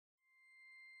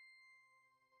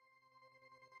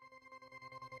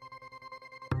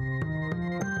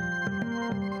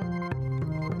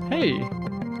Hey,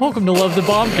 welcome to Love the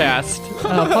Bombcast,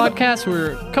 a podcast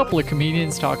where a couple of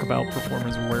comedians talk about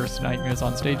performers' worst nightmares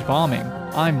on stage bombing.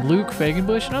 I'm Luke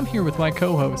Fagenbush, and I'm here with my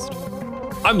co-host.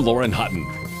 I'm Lauren Hutton,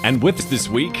 and with us this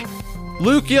week,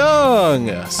 Luke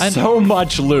Young. so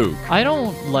much Luke. I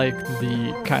don't like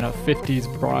the kind of 50s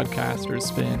broadcaster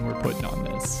spin we're putting on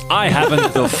this. I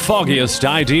haven't the foggiest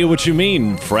idea what you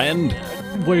mean, friend.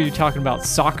 What are you talking about,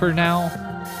 soccer now?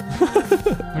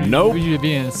 Nope. Are you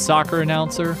being a soccer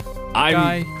announcer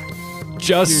guy? I'm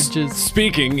just You're just-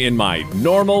 speaking in my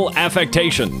normal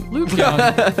affectation. Luke Young.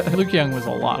 Luke Young was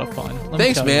a lot of fun. Let me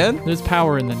Thanks, tell you. man. There's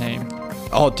power in the name.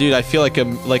 Oh, dude, I feel like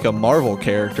a Marvel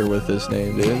character with this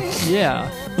name, dude. Yeah.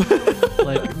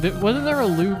 Wasn't there a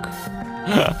Luke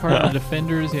part of the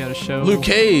Defenders? He had a show. Luke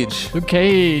Cage. Luke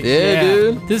Cage. Yeah,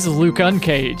 dude. This is Luke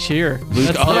Uncage here.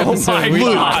 That's the oh episode my we-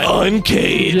 God.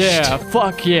 Uncaged. Yeah,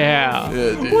 fuck yeah.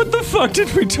 Yeah, dude. What the fuck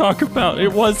did we talk about?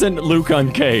 It wasn't Luke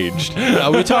Uncaged.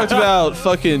 We talked about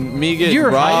fucking me getting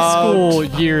Your high robbed. school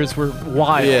years were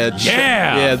wild.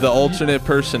 Yeah, Yeah. the alternate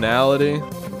personality.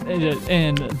 We did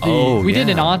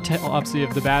yeah. an autopsy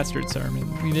of the bastard sermon.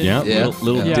 We did. Yeah, Yeah.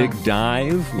 little Yeah. dig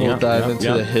dive. We'll dive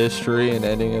into the history and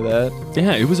ending of that.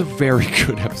 Yeah, it was a very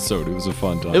good episode. It was a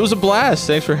fun time. It was a blast.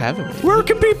 Thanks for having me. Where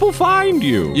can people find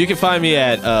you? You can find me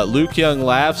at Luke Young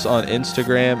Laughs on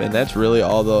Instagram, and that's really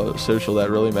all the social that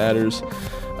really matters.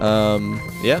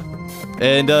 Yeah.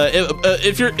 And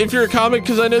if you're a comic,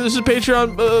 because I know this is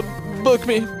Patreon, book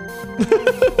me.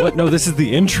 What? No, this is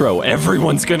the intro.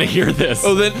 Everyone's gonna hear this.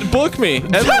 Oh, then book me.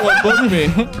 Everyone, book me.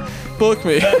 Book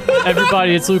me.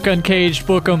 Everybody, it's Luke Uncaged.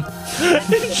 Book him.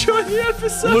 Enjoy the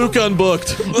episode. Luke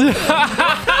unbooked.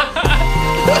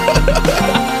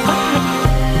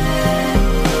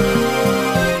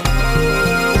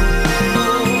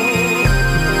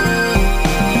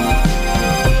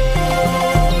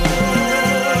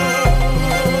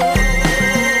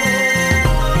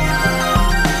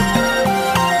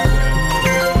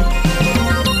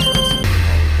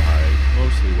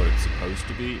 Mostly what it's supposed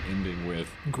to be, ending with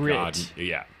Grit. God,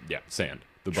 yeah, sand.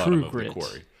 The True bottom of grit. the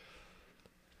quarry.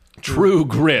 True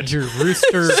Grit. Your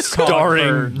rooster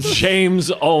Starring Cogburn.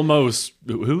 James Almost.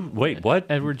 Who? Wait, what?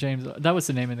 Edward James. That was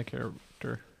the name of the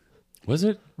character. Was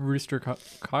it? Rooster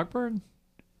Cogburn?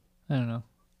 I don't know.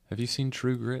 Have you seen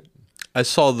True Grit? I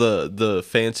saw the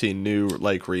fancy new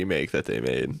remake that they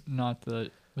made. Not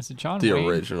the. Was it John The Wayne?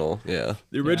 original, yeah.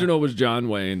 The original was John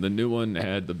Wayne. The new one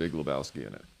had the Big Lebowski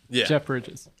in it. Yeah. Jeff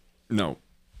Bridges. No,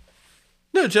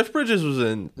 No, Jeff Bridges was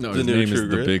in the his new name True is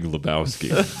the Grit. Big Lebowski.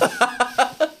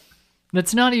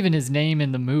 That's not even his name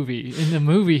in the movie. In the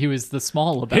movie, he was the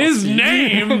small Lebowski. His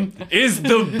name is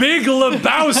the Big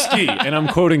Lebowski, and I'm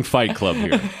quoting Fight Club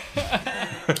here.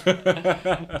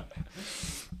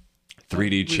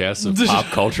 3D chess of pop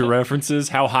culture references.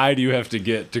 How high do you have to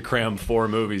get to cram 4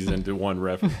 movies into one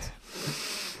reference?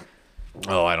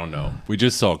 Oh, I don't know. We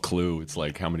just saw Clue. It's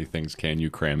like, how many things can you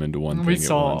cram into one We thing at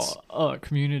saw once? a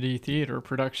community theater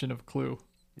production of Clue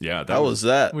Yeah, How was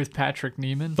that? with Patrick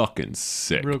Neiman. fucking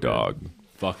sick, Real good. dog.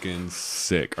 Fucking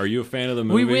sick. Are you a fan of the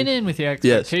movie? We went in with the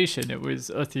expectation it was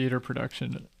a theater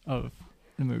production of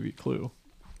the movie Clue.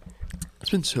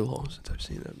 It's been so long since I've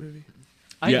seen that movie.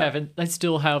 I Yeah. haven't. I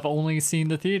still have only seen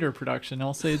the theater production.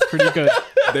 I'll say it's pretty good.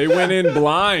 They went in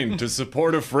blind to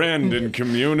support a friend in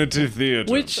community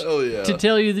theater. Which, Oh, yeah. to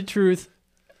tell you the truth,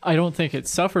 I don't think it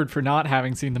suffered for not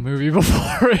having seen the movie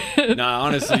before it. Nah,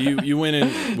 honestly, you went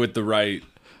in with the right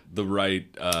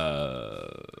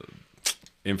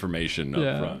information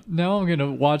up front. Now I'm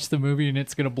gonna watch the movie and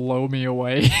it's gonna blow me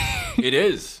away. It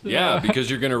is, yeah, because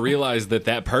you're gonna realize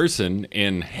that person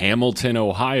in Hamilton,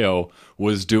 Ohio,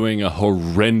 was doing a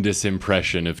horrendous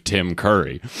impression of Tim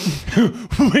Curry.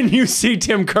 When you see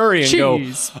Tim Curry and go,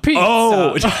 Cheese, pizza.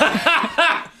 oh,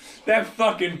 that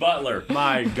fucking butler,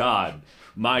 my God.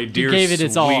 My he dear gave it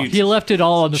its all. sweet He left it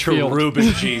all on the field.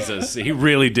 Cherubin Jesus. He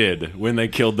really did when they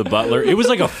killed the butler. It was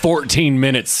like a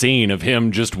 14-minute scene of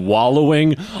him just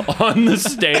wallowing on the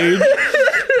stage.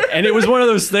 And it was one of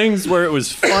those things where it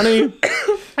was funny,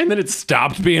 and then it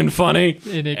stopped being funny,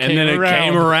 And it then it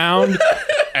came around,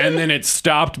 and then it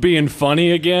stopped being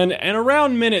funny again. And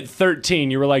around minute 13,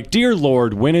 you were like, dear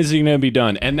Lord, when is he going to be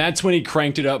done? And that's when he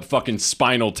cranked it up fucking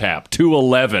Spinal Tap,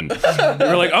 211. You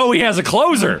were like, oh, he has a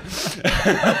closer.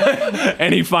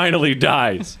 And he finally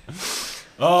dies.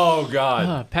 Oh,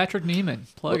 God. Patrick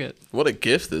Neiman, plug it. What a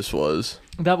gift this was.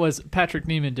 That was Patrick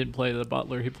Neiman didn't play the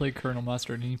butler. He played Colonel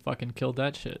Mustard, and he fucking killed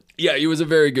that shit. Yeah, he was a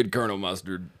very good Colonel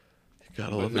Mustard.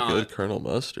 Gotta love not. a good Colonel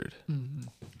Mustard.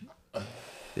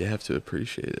 You have to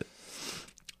appreciate it.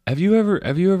 Have you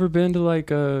ever been to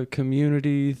like a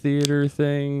community theater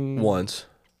thing? Once.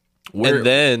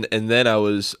 And then I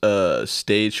was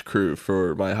stage crew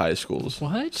for my high school's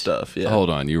What? stuff. Yeah. Hold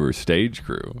on, you were stage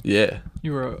crew. Yeah.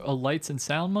 You were a lights and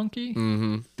sound monkey?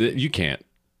 You can't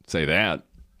say that.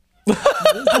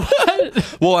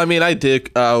 Well, I mean, I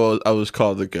was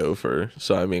called the gopher,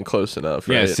 so I mean, close enough,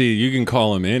 right? Yeah, see, you can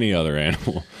call him any other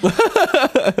animal.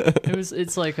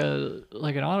 It's like an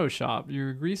auto shop.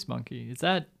 You're a grease monkey. Is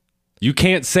that You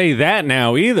can't say that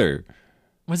now either.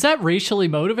 Was that racially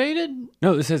motivated?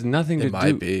 No, this has nothing to do. It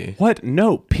might be. What?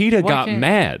 No, PETA got can't-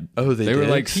 mad. Oh, they were did?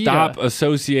 like, PETA. stop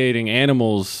associating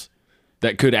animals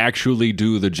that could actually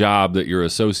do the job that you're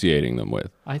associating them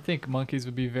with. I think monkeys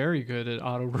would be very good at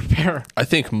auto repair. I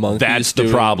think monkeys. That's the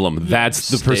doing problem. That's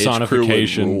the stage crew would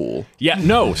personification. rule. Yeah,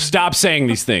 no, stop saying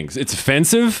these things. It's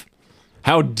offensive.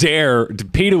 How dare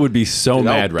PETA would be so I'll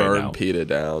mad right burn now. PETA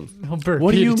down. I'll burn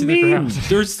What do PETA you to the mean? ground.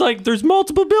 There's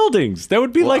multiple buildings. That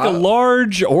would be like a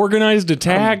large organized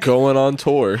attack. Going on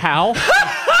tour. How?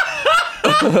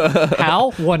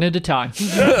 How? One at a time.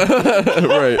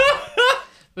 Right.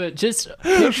 But just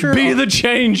picture Be the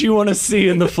change you want to see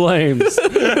in the flames.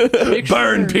 picture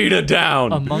Burn PETA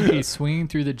down. a monkey swinging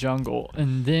through the jungle,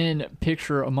 and then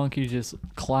picture a monkey just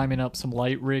climbing up some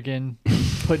light rigging,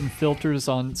 putting filters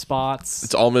on spots.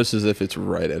 It's almost as if it's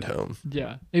right at home.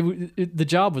 Yeah, the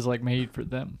job was like made for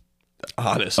them.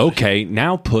 Honestly. Okay,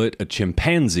 now put a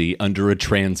chimpanzee under a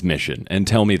transmission and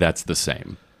tell me that's the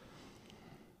same.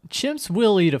 Chimps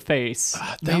will eat a face.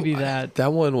 Maybe that.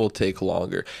 That one will take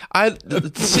longer. I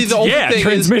see the only thing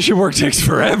transmission work takes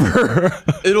forever. is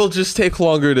it'll just take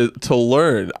longer to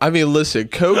learn. I mean, listen,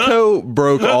 Coco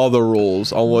broke all the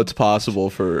rules on what's possible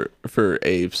for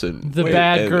apes and The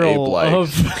bad and girl ape-like.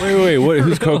 of wait,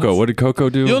 who's Coco? What did Coco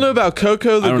do? You'll know about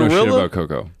Coco the I don't know shit gorilla. about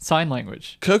Coco. sign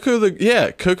language. Coco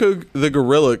the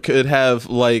gorilla could have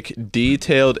like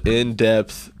detailed,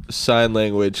 in-depth sign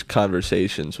language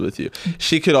conversations with you.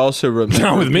 She could also remember.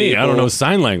 Not with me. I don't know people.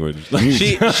 sign language.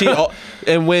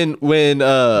 And when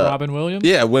Robin Williams.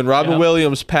 yeah, when Robin Yeah.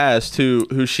 Williams passed,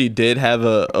 who she did have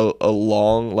a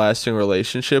long lasting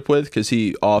relationship with because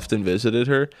he often visited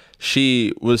her,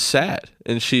 she was sad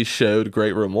and she showed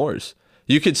great remorse.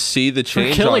 You could see the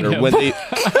change on killing her him. when they.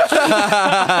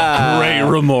 Great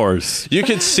remorse. You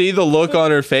could see the look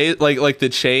on her face, like the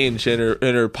change in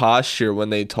her posture when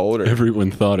they told her.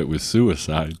 Everyone thought it was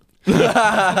suicide.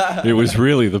 It was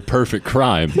really the perfect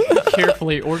crime.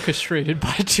 Carefully orchestrated by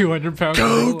a 200-pound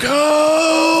gorilla.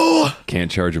 Go!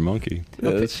 Can't charge a monkey.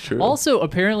 Yeah, that's true. Also,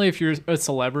 apparently, if you're a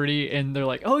celebrity and they're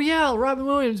like, "Oh yeah, Robin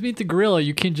Williams, meet the gorilla,"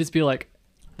 you can just be like,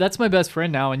 "That's my best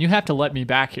friend now, and you have to let me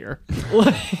back here."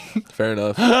 Fair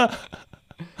enough.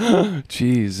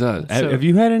 Jesus. So- Have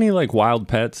you had any like wild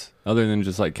pets other than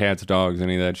just like cats, dogs,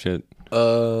 any of that shit?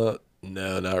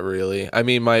 No, not really. I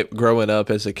mean, growing up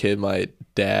as a kid, my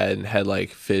dad had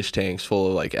like fish tanks full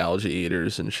of like algae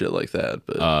eaters and shit like that.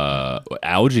 But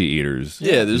Algae eaters.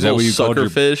 yeah, there's Is that what little you called sucker your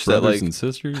fish that brothers like and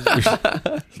sisters?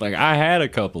 Like I had a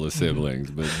couple of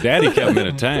siblings, but Daddy kept them in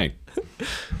a tank.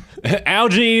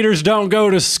 Algae eaters don't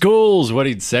go to schools. What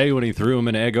he'd say when he threw them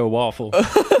an Eggo waffle.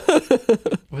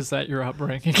 Was that your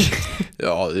upbringing?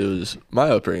 my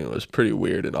upbringing was pretty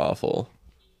weird and awful.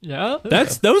 Yeah.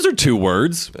 Those are two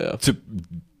words Yeah. to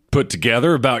put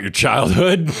together about your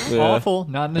childhood. Awful.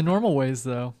 Not in the normal ways,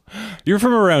 though. You're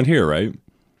from around here, right?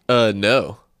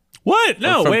 No. What?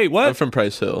 No, From- wait, what? I'm from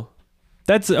Price Hill.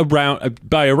 That's around.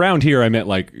 By around here, I meant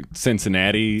like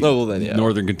Cincinnati, Oh, well, then, yeah.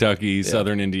 Northern Kentucky,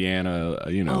 Southern Indiana.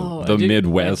 Oh, the I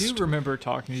Midwest. do remember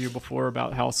talking to you before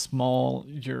about how small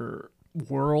your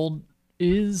world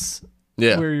is.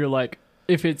 Yeah. Where you're like,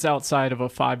 if it's outside of a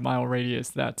 5-mile radius,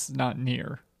 that's not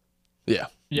near. Yeah.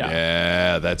 Yeah.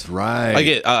 Yeah, that's right.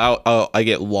 I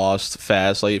get lost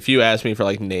fast. Like if you ask me for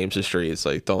like names of streets,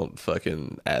 like don't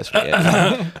fucking ask me.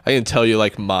 I can tell you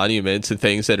like monuments and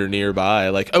things that are nearby.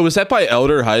 Like, oh, is that by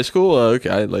Elder High School? Oh, okay,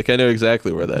 I know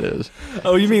exactly where that is.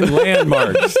 Oh, you mean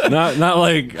landmarks? not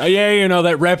like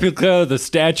that replica, the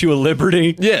Statue of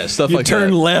Liberty. Yeah, stuff You like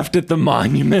turn that. left at the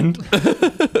monument.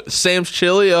 Sam's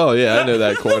Chili. Oh yeah, I know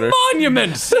that corner.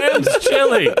 Monument, Sam's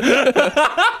Chili.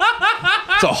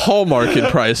 It's a hallmark in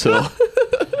Price Hill.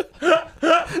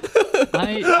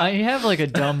 I have like a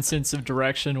dumb sense of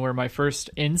direction where my first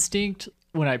instinct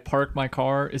when I park my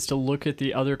car is to look at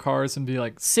the other cars and be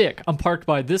like, sick, I'm parked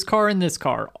by this car and this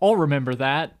car. I'll remember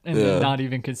that and Yeah. then not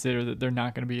even consider that they're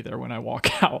not going to be there when I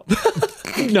walk out.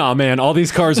 Nah, man, all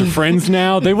these cars are friends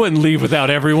now. They wouldn't leave without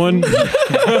everyone.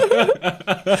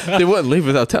 They wouldn't leave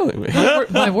without telling me.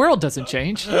 My world doesn't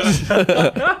change.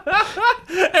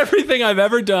 Everything I've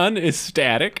ever done is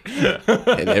static.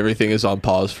 And everything is on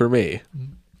pause for me.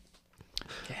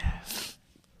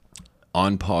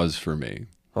 On pause for me.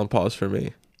 on pause for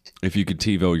me. If you could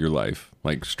TiVo your life,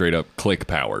 like straight up click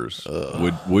powers,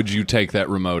 would you take that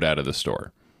remote out of the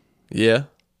store? Yeah.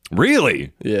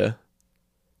 Really? Yeah.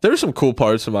 There are some cool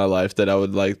parts of my life that I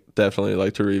would definitely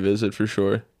like to revisit for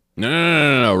sure.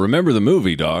 No. Remember the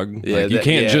movie, dog. Yeah, you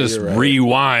can't just you're right.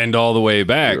 rewind all the way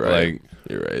back. You're right. Like,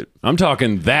 You're right. I'm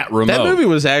talking that remote. That movie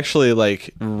was actually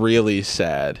like really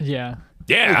sad. Yeah.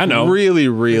 Yeah, I know. Really,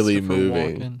 really Christopher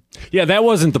moving. Walken. Yeah, that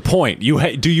wasn't the point.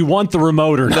 Do you want the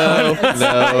remote or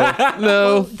not?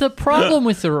 No. The problem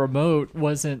with the remote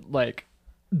wasn't like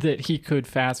that he could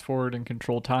fast forward and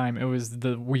control time. It was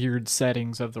the weird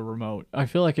settings of the remote. I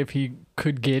feel like if he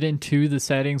could get into the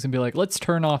settings and be like, let's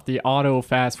turn off the auto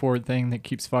fast forward thing that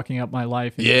keeps fucking up my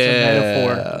life and use a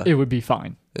metaphor, it would be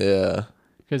fine. Yeah.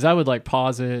 Because I would like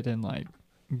pause it and like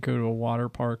go to a water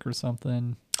park or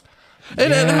something.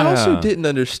 And I also Yeah. didn't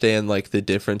understand like the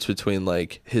difference between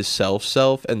like his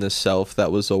self and the self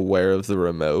that was aware of the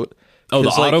remote. Oh, the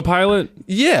 'Cause, like, autopilot?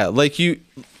 Yeah, like you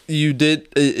did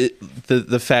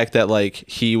the fact that like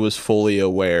he was fully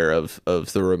aware of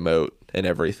the remote and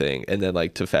everything, and then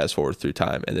like to fast forward through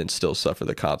time and then still suffer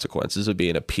the consequences of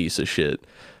being a piece of shit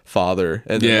father,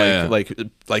 and then like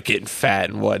getting fat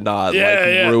and whatnot,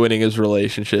 ruining his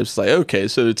relationships. Like, okay,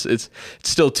 so it's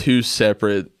still two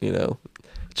separate, it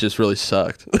just really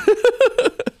sucked.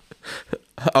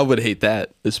 I would hate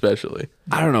that especially.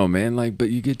 I don't know, man. Like, but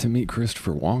you get to meet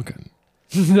Christopher Walken.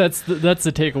 That's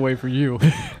the takeaway for you.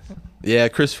 Yeah,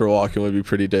 Christopher Walken would be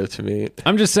pretty dope to meet.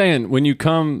 I'm just saying, when you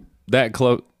come that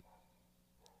close,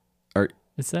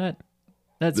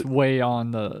 That's way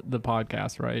on the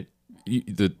podcast, right?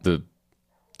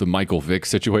 the Michael Vick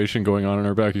situation going on in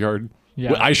our backyard.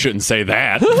 Yeah. Well, I shouldn't say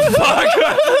that.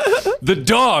 Fuck. The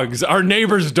dogs, our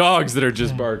neighbors' dogs that are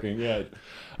just barking. Yeah.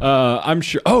 I'm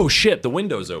sure. Oh shit! The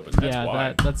window's open. That's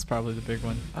why. That's probably the big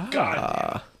one.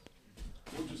 God.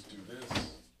 We'll just do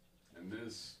this and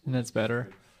this. And that's better.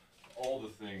 All the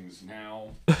things now.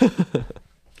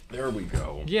 There we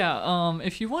go. Yeah,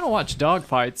 if you want to watch dog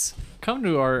fights, come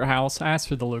to our house, ask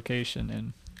for the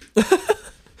location, and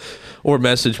Or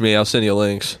message me. I'll send you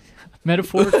links.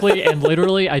 metaphorically and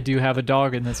literally, I do have a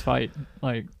dog in this fight.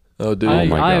 Like, Oh, dude. my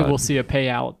I God. will see a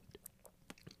payout,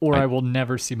 or I will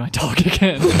never see my dog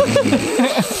again.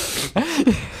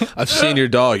 I've seen your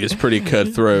dog. It's pretty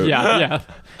cutthroat. yeah.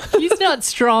 He's not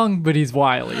strong, but he's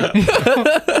wily.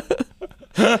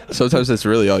 Sometimes that's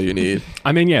really all you need.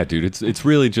 I mean, yeah, dude. It's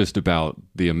really just about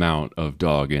the amount of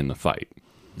dog in the fight.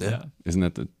 Yeah. Isn't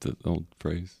that the old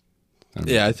phrase?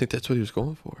 Yeah, I think that's what he was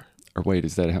going for. Or wait,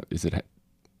 is it?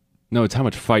 No, it's how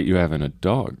much fight you have in a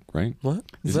dog, right? What?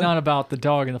 It's not about the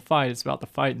dog in the fight. It's about the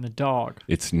fight in the dog.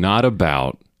 It's not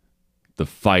about the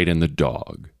fight and the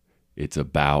dog. It's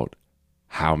about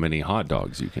how many hot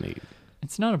dogs you can eat.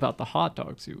 It's not about the hot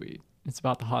dogs you eat. It's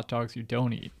about the hot dogs you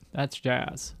don't eat. That's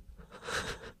jazz.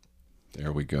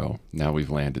 There we go. Now we've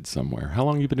landed somewhere. How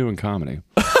long you been doing comedy?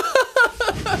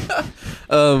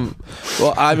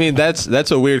 Well, I mean,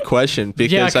 that's a weird question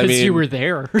because Yeah, I because mean, you were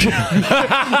there.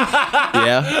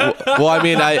 yeah. Well, I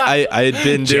mean, I had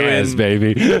been Jazz, doing.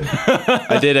 baby.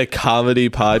 I did a comedy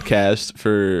podcast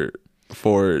for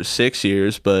 6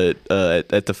 years, but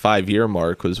at the 5-year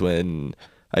mark was when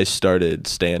I started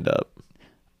stand up.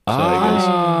 So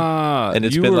I guess, and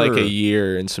it's been like a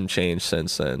year and some change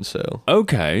since then. So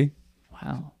Okay.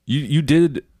 Wow. You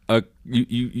did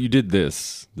you did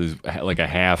this. There's like a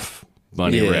half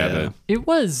bunny Yeah. rabbit. It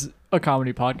was a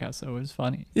comedy podcast, so it was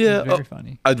funny. Yeah, It was very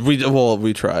funny.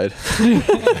 we tried.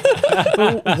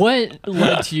 But what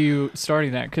led to you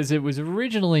starting that? Because it was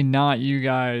originally not you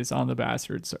guys on the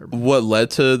Bastard server. What led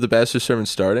to the Bastard Servant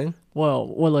starting? Well,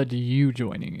 what led to you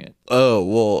joining it? Oh,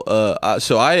 well,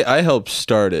 so I helped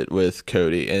start it with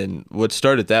Cody, and what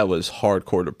started that was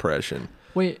hardcore depression.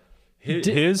 Wait,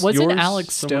 His, was it yours,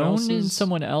 Alex someone Stone and else's?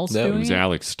 someone else No, it It doing was it?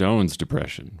 Alex Stone's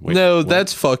depression. Wait, No, what?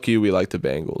 that's Fuck You, We Like the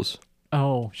Bengals.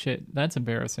 Oh shit, that's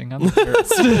embarrassing. I'm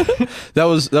embarrassed. That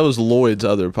was Lloyd's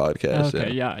other podcast.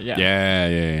 Okay, yeah.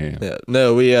 Yeah,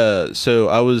 no, so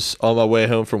I was on my way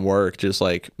home from work just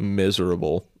like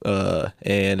miserable,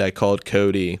 and I called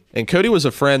Cody, and Cody was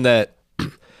a friend that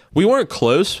we weren't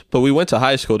close, but we went to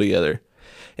high school together,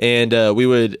 and we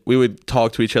would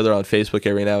talk to each other on Facebook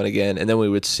every now and again, and then we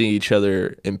would see each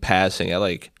other in passing at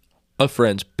like a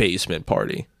friend's basement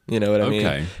party. You know what I mean?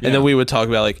 Okay, And yeah. then we would talk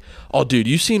about like, oh, dude,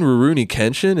 you seen Rurouni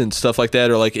Kenshin and stuff like that,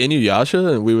 or like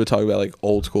Inuyasha, and we would talk about like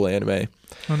old school anime.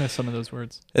 I know some of those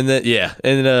words. And then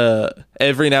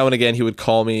every now and again he would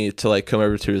call me to like come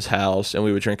over to his house, and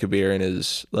we would drink a beer in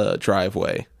his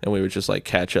driveway, and we would just like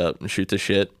catch up and shoot the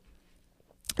shit.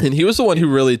 And he was the one who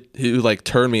like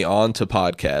turned me on to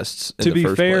podcasts. To be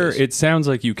fair, place. it sounds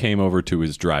like you came over to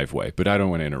his driveway, but I don't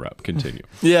want to interrupt. Continue.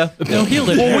 Yeah. No, he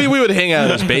lived Well, there. we would hang out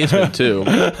in his basement too.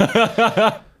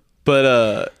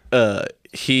 But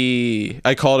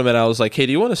I called him and I was like, "Hey,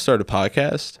 do you want to start a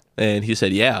podcast?" And he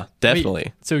said, "Yeah, definitely."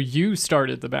 Wait, so you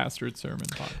started the Bastard Sermon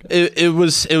podcast. It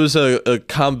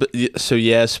was so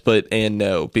yes, but and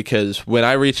no, because when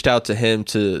I reached out to him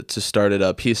to start it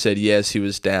up, he said yes, he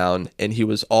was down, and he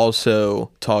was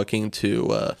also talking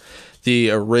to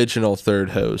the original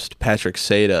third host, Patrick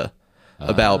Seda,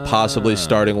 about possibly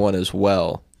starting one as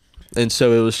well. And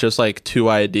so it was just like two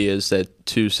ideas that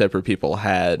two separate people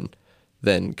had,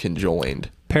 then conjoined.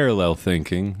 Parallel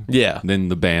thinking. Yeah. Then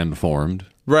the band formed.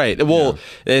 Right. Well,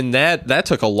 and that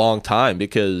took a long time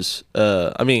because,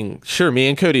 I mean, sure, me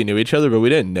and Cody knew each other, but we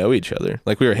didn't know each other.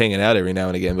 Like, we were hanging out every now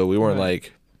and again, but we weren't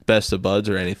like best of buds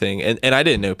or anything. And I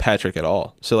didn't know Patrick at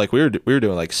all. So like we were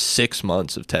doing like 6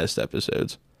 months of test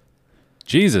episodes.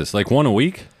 Jesus, like one a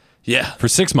week Yeah. for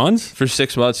 6 months? For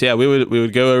 6 months, yeah, we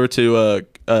would go over to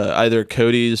either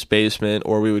Cody's basement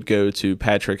or we would go to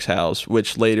Patrick's house,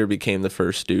 which later became the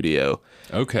first studio.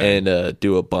 Okay. And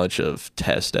do a bunch of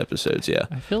test episodes, yeah.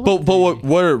 I feel like but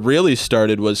what it really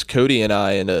started was Cody and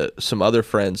I and some other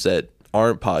friends that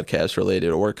aren't podcast related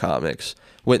or comics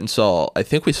went and saw, I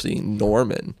think we seen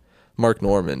Mark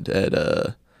Norman at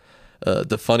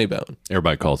the Funny Bone.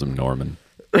 Everybody calls him Norman.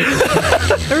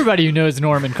 Everybody who knows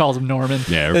Norman calls him Norman.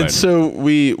 Yeah, everybody. And so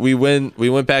we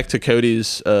went back to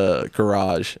Cody's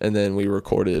garage and then we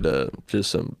recorded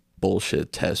just some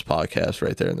bullshit test podcast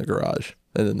right there in the garage.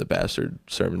 And then the Bastard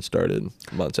Sermon started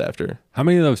months after. How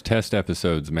many of those test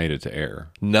episodes made it to air?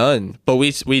 None, but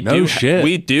we No shit.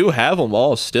 we do have them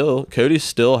all still. Cody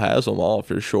still has them all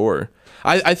for sure.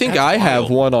 I think That's I have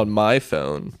wild. one on my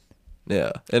phone.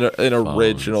 Yeah, an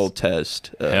original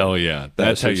test. Hell yeah.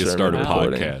 That's how Bastard you Sermon start a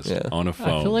recording. podcast Yeah. on a phone.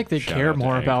 I feel like they Shout care out to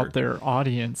more Anchor. about their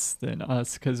audience than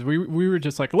us because we were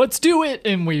just like, let's do it,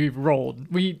 and we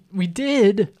rolled. We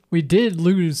did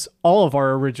lose all of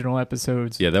our original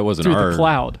episodes. Yeah, that wasn't through our the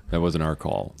cloud. That wasn't our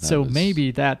call. That So was-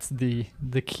 maybe that's the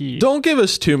key. Don't give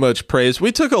us too much praise.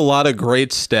 We took a lot of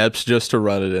great steps just to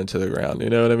run it into the ground. You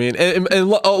know what I mean? And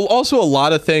also a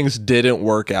lot of things didn't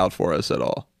work out for us at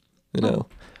all. You know.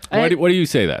 Why do you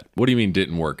say that? What do you mean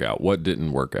didn't work out? What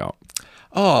didn't work out?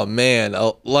 Oh man,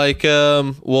 at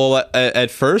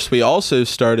first we also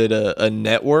started a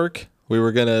network. We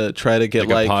were gonna try to get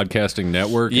Like a podcasting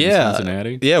network in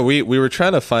Cincinnati? Yeah, we were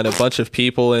trying to find a bunch of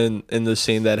people in the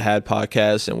scene that had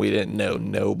podcasts, and we didn't know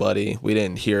nobody. We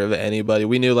didn't hear of anybody.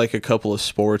 We knew like a couple of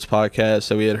sports podcasts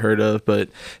that we had heard of, but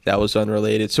that was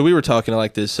unrelated. So we were talking to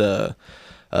like this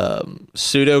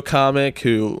pseudo comic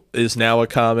who is now a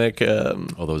comic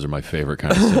Oh, those are my favorite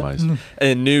kind of semis.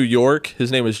 in New York.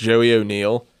 His name was Joey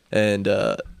O'Neill, and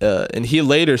he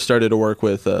later started to work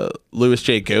with Louis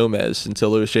J. Gomez until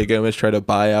Louis J. Gomez tried to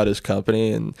buy out his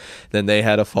company, and then they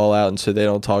had a fallout, and so they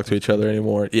don't talk to each other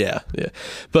anymore. Yeah.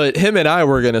 But him and I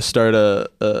were gonna start a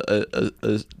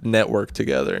network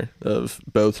together of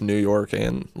both New York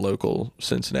and local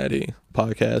Cincinnati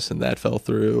podcasts, and that fell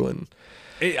through. And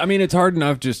I mean, it's hard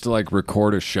enough just to like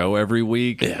record a show every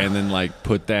week and then like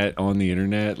put that on the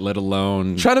internet, let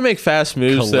alone trying to make fast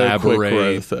moves, though, quick collaborate.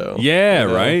 growth, though. Yeah, You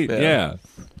know? right? Yeah.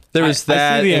 There was I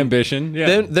that. see the and ambition.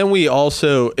 Yeah. Then we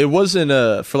also, it wasn't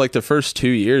for like the first 2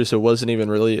 years, it wasn't even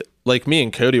really like me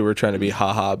and Cody were trying to be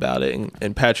haha about it,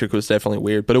 and Patrick was definitely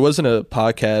weird, but it wasn't a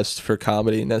podcast for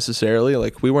comedy necessarily.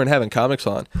 Like we weren't having comics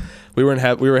on. We were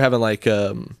having like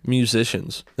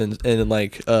musicians and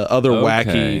like other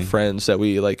Okay. wacky friends that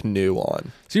we like knew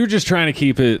on. So you were just trying to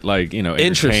keep it like, you know,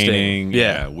 Interesting. entertaining,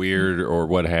 Yeah. weird or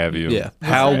what have you. Yeah.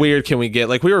 How weird can we get?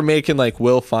 Like we were making like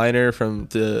Will Feiner from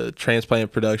the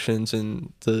Transplant Productions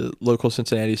and the local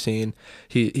Cincinnati scene.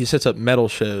 He sets up metal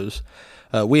shows.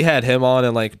 We had him on,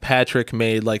 and like Patrick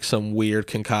made like some weird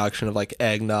concoction of like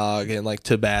eggnog and like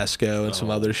Tabasco and some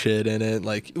other shit in it.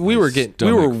 Like we were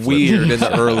stomach weird in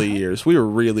the early years. We were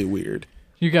really weird.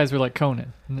 You guys were like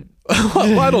Conan.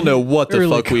 Well, I don't know what the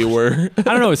Early fuck we were. I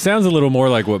don't know. It sounds a little more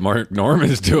like what Mark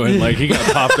Norman's doing. Like he got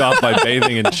popped off by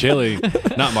bathing in chili.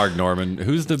 Not Mark Norman.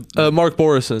 Who's the? Mark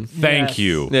Borison. Thank Yes.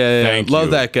 you. Yeah. Thank Love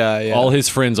you. that guy. Yeah. All his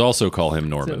friends also call him So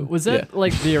Norman. was that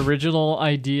like the original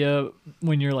idea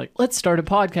when you're like, let's start a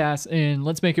podcast and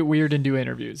let's make it weird and do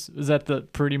interviews? Is that the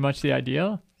pretty much the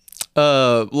idea?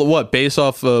 What? Based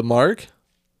off Mark?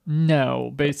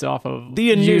 No, based off of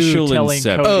The initial you telling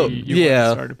inception. Cody Oh, you yeah.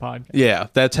 want to start a podcast. Yeah,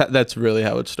 that's really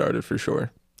how it started for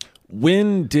sure.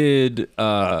 When did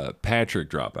Patrick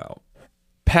drop out?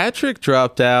 Patrick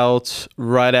dropped out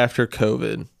right after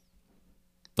COVID.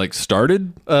 Like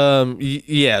started?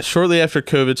 Yeah, shortly after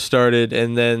COVID started,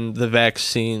 and then the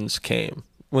vaccines came.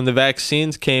 When the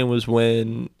vaccines came was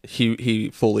when he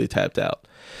fully tapped out.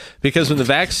 Because when the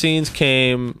vaccines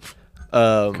came,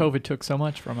 COVID took so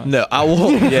much from us. no, I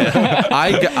won't. Yeah,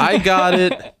 I got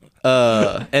it,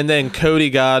 and then Cody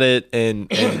got it, and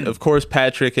of course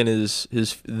Patrick and his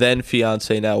then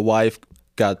fiance, now wife,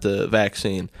 got the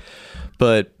vaccine.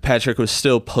 But Patrick was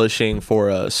still pushing for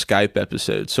a Skype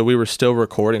episode, so we were still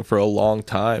recording for a long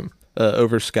time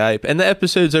over Skype. And the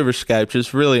episodes over Skype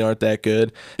just really aren't that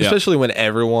good, especially when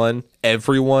everyone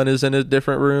is in a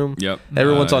different room. Yep.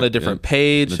 Everyone's on a different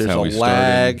page. That's There's how a we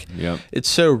lag. started. Yep. It's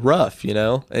so rough, you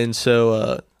know. And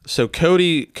so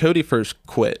Cody first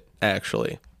quit.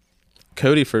 Actually,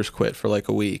 Cody first quit for like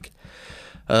a week.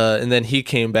 And then he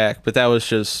came back, but that was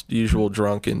just usual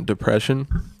drunk and depression.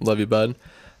 Love you, bud.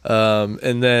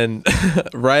 And then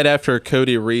right after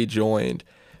Cody rejoined,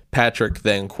 Patrick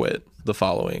then quit the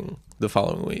following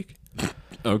week.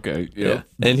 Okay. Yeah. Yep.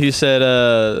 And he said,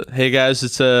 hey guys,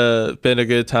 it's been a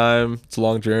good time. It's a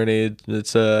long journey.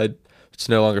 It's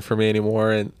no longer for me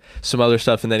anymore, and some other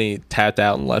stuff. And then he tapped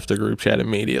out and left the group chat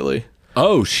immediately.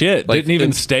 Oh shit! Like, Didn't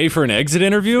even stay for an exit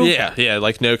interview. Yeah,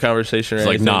 like no conversation or It's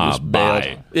like, anything. nah, just bailed.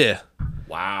 bye. Yeah.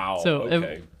 Wow. So,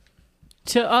 okay.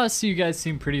 To us, you guys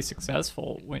seem pretty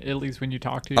successful, at least when you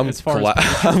talk to I'm as far glad.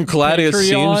 as I'm glad it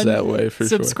seems Patreon that way for sure.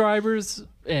 subscribers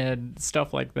and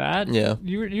stuff like that. Yeah.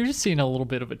 you're just seeing a little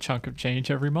bit of a chunk of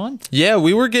change every month. Yeah,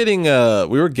 we were getting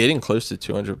close to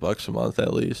 $200 a month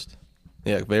at least.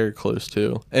 Yeah, very close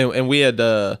too. And we had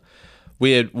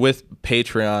with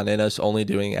Patreon and us only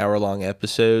doing hour-long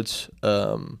episodes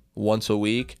once a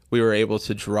week, we were able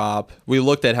to drop. We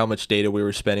looked at how much data we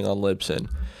were spending on Libsyn.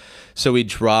 So we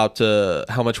dropped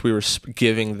how much we were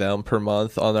giving them per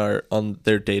month on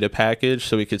their data package,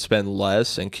 so we could spend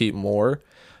less and keep more.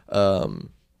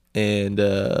 And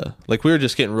like we were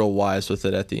just getting real wise with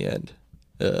it at the end.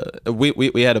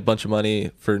 We had a bunch of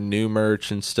money for new merch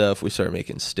and stuff. We started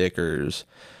making stickers.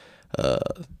 The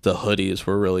hoodies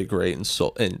were really great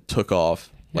and took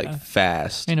off like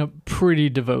fast. And a pretty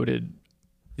devoted.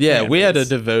 Yeah, we had a base.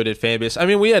 devoted fan base. I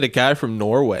mean, we had a guy from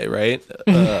Norway, right?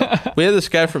 We had this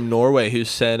guy from Norway who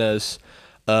sent us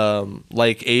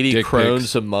like 80 Dick krones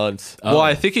pics. a month. Oh. Well,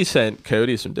 I think he sent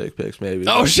Cody some dick pics, maybe.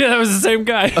 Oh shit! That was the same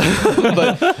guy.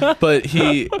 but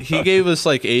he gave us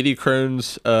like 80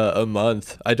 krones a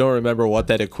month. I don't remember what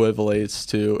that equivocates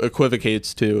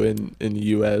to in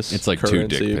US. It's like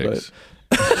currency, 2 dick pics.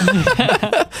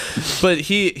 But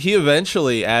he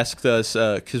eventually asked us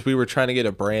because we were trying to get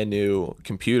a brand new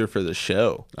computer for the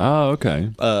show. Oh, okay.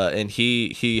 And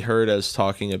he heard us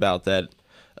talking about that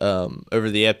over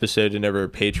the episode and over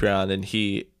Patreon, and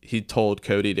he told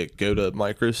Cody to go to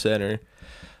Micro Center.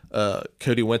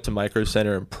 Cody went to Micro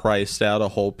Center and priced out a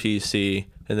whole PC,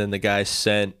 and then the guy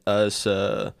sent us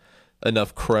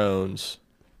enough krones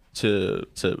to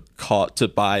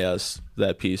buy us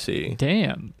that PC.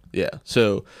 Damn. Yeah,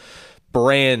 so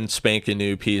brand spanking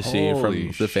new PC Holy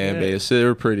from the fan shit. base. They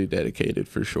were pretty dedicated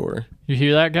for sure. You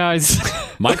hear that, guys?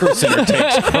 Micro Center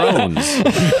takes crones.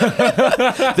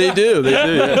 They do.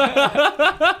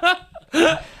 Yeah.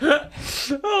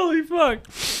 Holy fuck!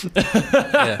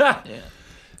 Yeah.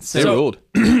 They ruled.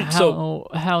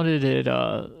 How did it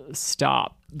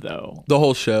stop though? The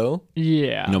whole show.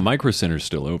 Yeah. No, Micro Center's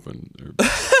still open.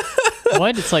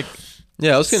 What? It's like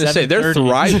Yeah, I was going to say they're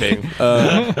 7:30.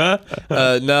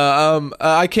 thriving.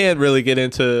 I can't really get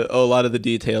into a lot of the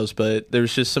details, but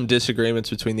there's just some disagreements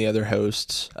between the other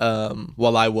hosts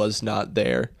while I was not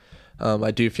there. I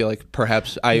do feel like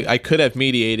perhaps I could have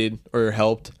mediated or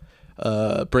helped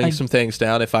bring some things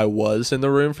down if I was in the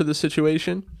room for the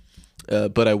situation,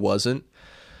 but I wasn't.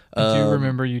 I do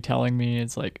remember you telling me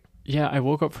it's like, yeah, I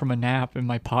woke up from a nap and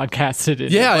my podcast had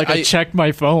it. Yeah, like I checked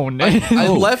my phone. I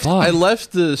Oh, left. fuck. I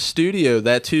left the studio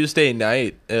that Tuesday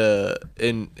night.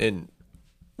 And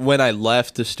when I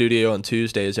left the studio on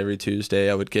Tuesdays, every Tuesday,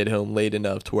 I would get home late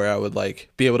enough to where I would like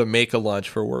be able to make a lunch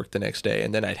for work the next day,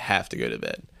 and then I'd have to go to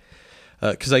bed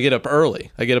because I get up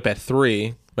early. I get up at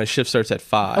 3. My shift starts at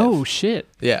 5. Oh shit.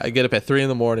 Yeah, I get up at 3 in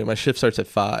the morning. My shift starts at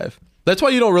 5. That's why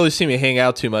you don't really see me hang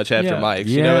out too much after Yeah. mics.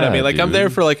 You know what I Yeah, mean? Like I'm there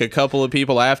dude. for like a couple of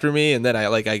people after me, and then I have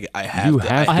to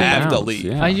bounce, leave.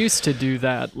 yeah. I used to do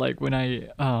that like when I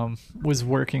was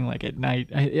working like at night.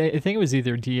 I think it was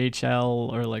either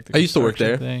DHL or like the I used to work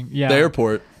construction there. thing. Yeah. The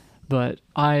airport. But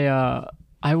I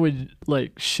would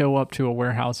like show up to a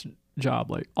warehouse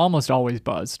job like almost always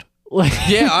buzzed. Like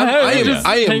Yeah, I just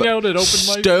am hang out at open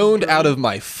mics stoned and out of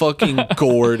my fucking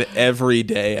gourd every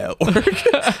day at work,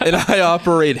 and I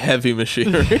operate heavy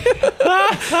machinery.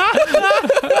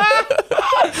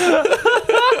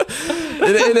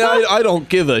 and I don't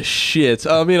give a shit.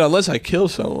 I mean, unless I kill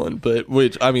someone, but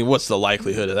what's the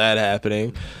likelihood of that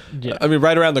happening? Yeah. I mean,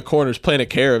 right around the corner is Planet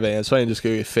Caravan, so I can just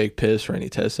go get fake piss for any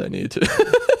tests I need to.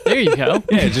 There you go.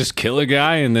 Yeah, just kill a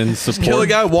guy and then support kill a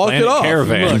guy, walk Planet it off.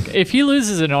 Caravan. Look, if he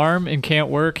loses an arm and can't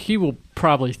work, he will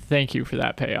probably thank you for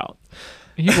that payout.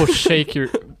 He will shake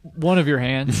one of your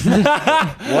hands.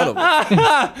 One of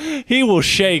them. He will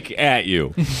shake at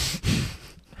you.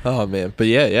 Oh man, but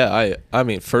yeah. I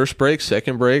mean, first break,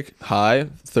 second break, high.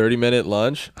 30-minute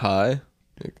lunch, high.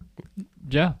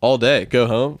 Yeah. All day. Go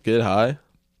home, get high.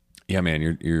 Yeah,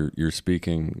 man, you're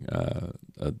speaking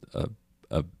a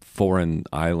foreign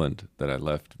island that I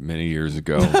left many years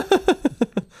ago.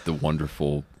 The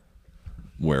wonderful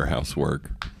warehouse work.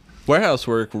 Warehouse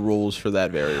work rules for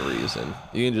that very reason.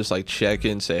 You can just like check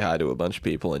in, say hi to a bunch of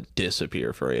people, and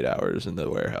disappear for 8 hours in the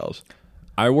warehouse.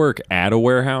 I work at a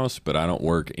warehouse, but I don't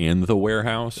work in the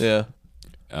warehouse. Yeah.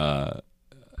 And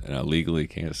I legally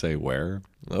can't say where.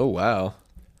 Oh wow.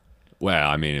 Well,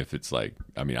 I mean, if it's like,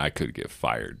 I could get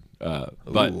fired. But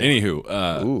Ooh.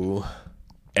 anywho, Ooh.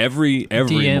 every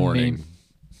DM morning. me.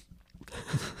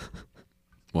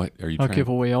 What are you? I'll trying give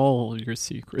away all your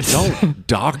secrets. Don't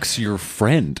dox your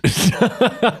friend.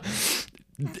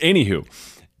 Anywho,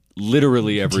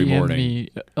 literally every DM morning. me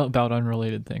about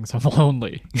unrelated things. I'm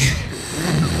lonely.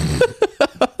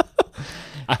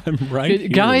 I'm right here,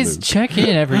 Guys, Luke. check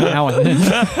in every now and then.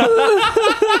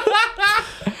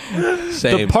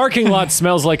 Same. The parking lot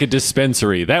smells like a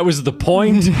dispensary. That was the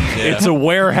point. It's a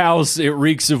warehouse. It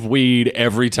reeks of weed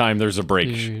every time there's a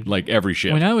break. Dude. Like every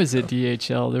shift. When I was at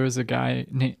DHL, there was a guy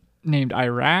named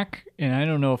Iraq, and I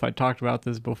don't know if I talked about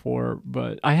this before,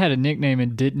 but I had a nickname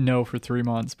and didn't know for 3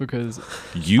 months because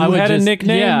You I would had a just-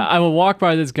 nickname? Yeah, I would walk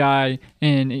by this guy,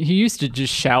 and he used to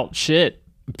just shout shit.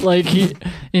 Like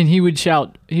he would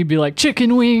shout, he'd be like,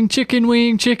 chicken wing, chicken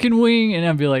wing, chicken wing. And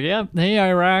I'd be like, yeah, hey,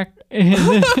 Iraq. And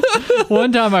then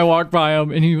one time I walked by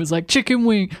him and he was like, chicken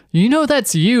wing, you know,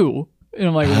 that's you. And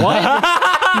I'm like, what?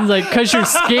 He's like, cause you're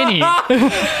skinny.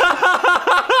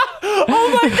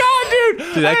 Oh my god,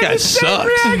 dude! Dude, that guy sucks.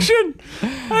 Reaction. I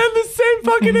had the same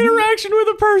fucking interaction with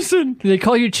a person. Do they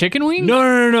call you chicken wing?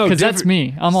 No. Because that's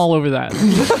me. I'm all over that.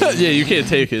 Yeah, you can't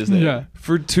take his name. Yeah.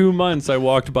 For 2 months, I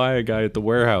walked by a guy at the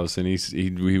warehouse, and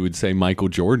he would say Michael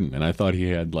Jordan, and I thought he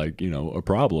had like a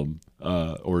problem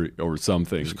or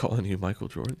something. He's calling you Michael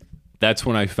Jordan. That's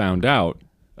when I found out.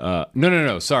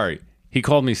 No. Sorry, he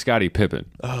called me Scottie Pippen,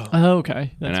 Oh,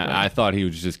 okay. That's and bad. I thought he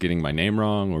was just getting my name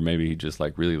wrong, or maybe he just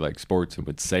like really liked sports and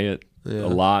would say it a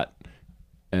lot.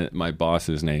 And my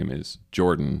boss's name is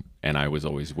Jordan, and I was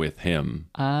always with him,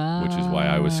 which is why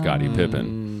I was Scottie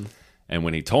Pippen. And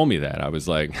when he told me that, I was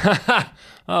like,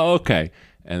 oh, okay.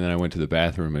 And then I went to the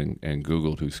bathroom and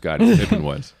Googled who Scottie Pippen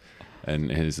was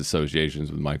and his associations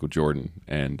with Michael Jordan.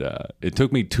 And it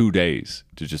took me 2 days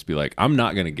to just be like, I'm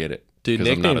not going to get it. Dude, 'cause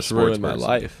I'm not a nicknames sports ruined my person.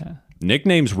 life.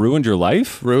 Nicknames ruined your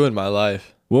life? Ruined my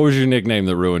life. What was your nickname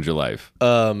that ruined your life?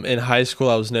 In high school,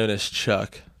 I was known as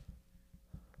Chuck.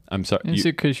 I'm sorry. Is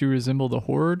it because you resemble the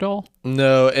horror doll?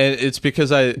 No, and it's because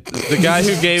the guy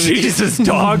who gave it. Jesus,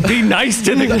 dog, be nice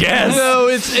to the guest. No,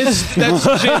 that's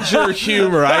ginger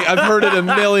humor. I've heard it 1.5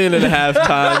 million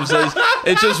times.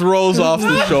 It just rolls off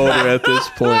the shoulder at this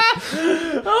point.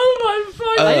 Oh my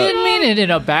fuck! I didn't mean it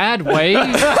in a bad way.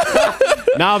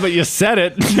 Nah, but you said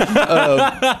it.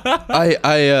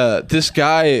 This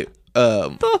guy.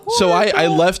 So I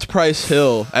left Price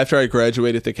Hill after I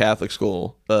graduated the Catholic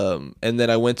school, and then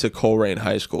I went to Coleraine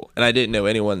High School, and I didn't know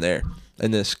anyone there.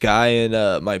 And this guy in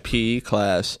my PE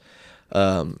class,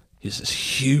 he's this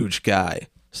huge guy.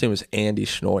 His name was Andy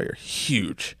Schnoyer.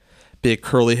 Huge, big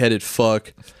curly-headed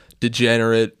fuck,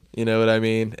 degenerate. You know what I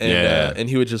mean? And, Yeah. and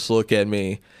he would just look at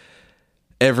me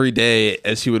every day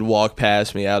as he would walk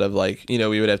past me out of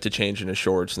we would have to change into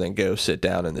shorts and then go sit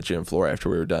down in the gym floor after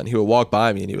we were done. He would walk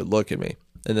by me and he would look at me.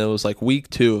 And then it was like week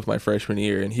 2 of my freshman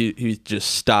year, and he just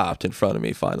stopped in front of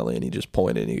me finally, and he just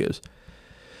pointed and he goes,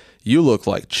 "You look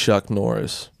like Chuck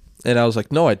Norris." And I was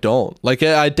like, "No, I don't. Like,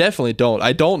 I definitely don't.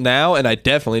 I don't now, and I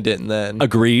definitely didn't then."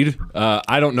 Agreed.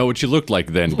 I don't know what you looked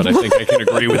like then, but I think I can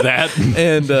agree with that.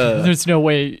 And There's no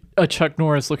way a Chuck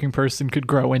Norris looking person could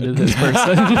grow into this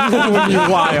person. It would be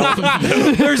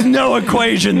wild. There's no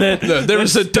equation that there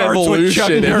was a starts with Chuck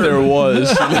devolution if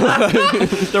Norris. there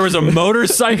was. There was a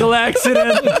motorcycle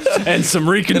accident and some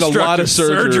reconstructive lot of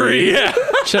surgery. Yeah.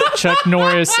 Chuck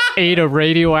Norris ate a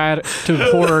radioactive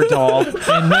horror doll,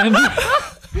 and then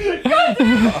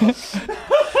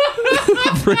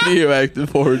Radioactive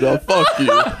horror doll. Fuck you.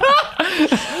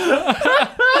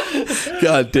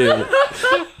 God damn it.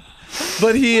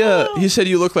 But he said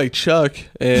you look like Chuck,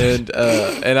 and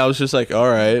I was just like, all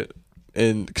right,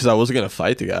 and because I wasn't gonna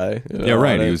fight the guy. You know, Yeah,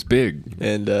 right. He was big.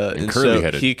 and so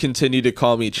curly-headed. he continued to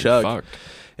call me Chuck, Fucked.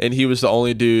 and he was the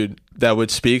only dude that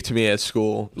would speak to me at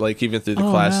school, like even through the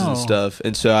classes and stuff.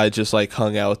 And so I just like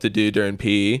hung out with the dude during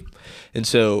PE, and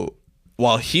so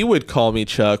while he would call me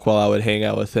Chuck, while I would hang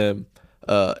out with him,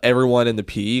 everyone in the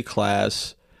PE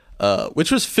class,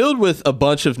 which was filled with a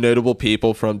bunch of notable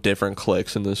people from different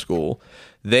cliques in the school,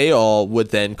 they all would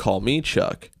then call me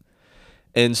Chuck.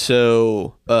 And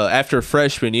so after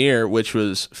freshman year, which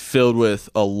was filled with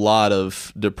a lot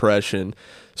of depression,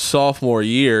 sophomore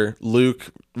year,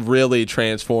 Luke really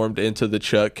transformed into the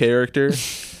Chuck character.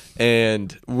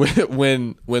 And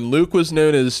when Luke was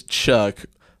known as Chuck,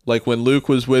 like when Luke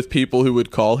was with people who would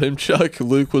call him Chuck,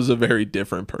 Luke was a very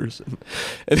different person.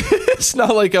 And it's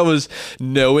not like I was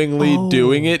knowingly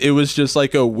doing it. It was just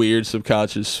like a weird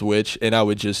subconscious switch. And I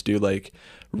would just do like,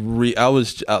 I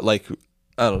was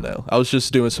I don't know. I was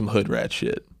just doing some hood rat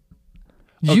shit.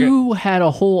 You had a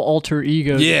whole alter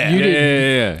ego. Yeah. You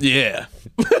didn't. Yeah.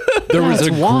 There was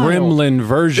That's a wild. gremlin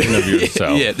version of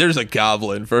yourself. Yeah, there's a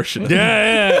goblin version of it.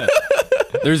 Yeah.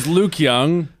 There's Luke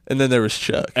Young, And then there was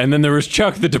Chuck. and then there was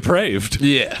Chuck the Depraved.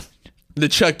 Yeah. The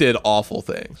Chuck did awful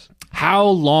things. How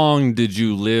long did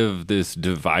you live this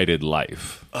divided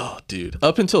life? Oh, dude.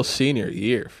 Up until senior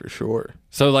year, for sure.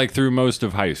 So, like, through most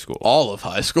of high school. All of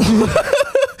high school.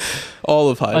 All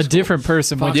of high school. A different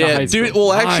person went to Yeah, high school. dude.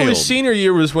 Well, actually, Wild. senior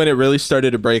year was when it really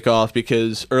started to break off,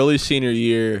 because early senior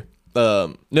year,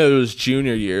 no, it was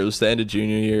junior year. It was the end of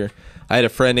junior year. I had a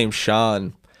friend named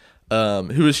Sean,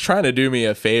 who was trying to do me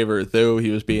a favor, though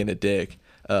he was being a dick.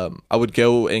 I would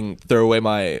go and throw away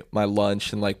my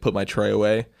lunch and like put my tray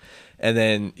away, and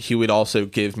then he would also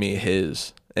give me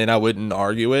his, and I wouldn't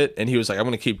argue it. And he was like, "I'm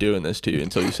gonna keep doing this to you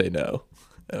until you say no."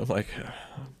 And I'm like,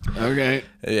 Okay.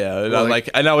 yeah, and I'm like,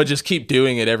 and I would just keep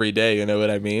doing it every day. You know what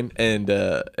I mean? And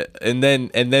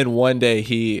then one day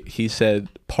he said,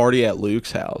 "Party at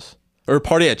Luke's house." Or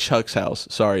party at Chuck's house.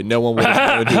 Sorry, no one would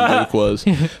have known who Luke was.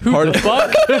 Who the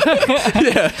fuck?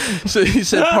 Yeah. So he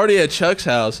said party at Chuck's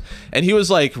house, and he was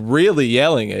like really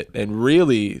yelling it and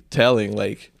really telling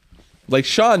like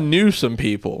Sean knew some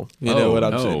people. You know Oh, what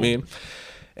I'm no. saying? I mean,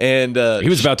 and He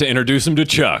was about to introduce him to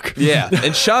Chuck. yeah,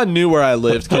 and Sean knew where I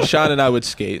lived because Sean and I would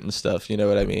skate and stuff. You know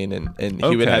what I mean? And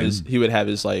he would have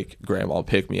his like grandma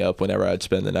pick me up whenever I'd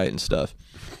spend the night and stuff.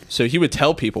 So he would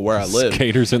tell people where I lived.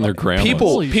 Skaters and their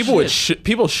grandmas.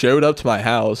 People showed up to my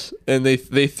house and they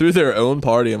threw their own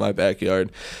party in my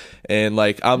backyard, and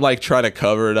like I'm like trying to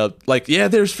cover it up, like, yeah,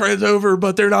 there's friends over,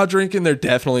 but they're not drinking. They're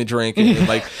definitely drinking. And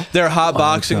like they're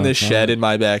hotboxing this shed in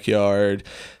my backyard.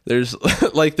 There's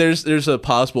there's a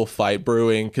possible fight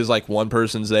brewing because like one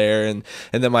person's there, and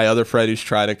then my other friend who's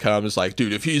trying to come is like,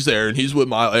 dude, if he's there and he's with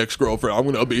my ex-girlfriend, I'm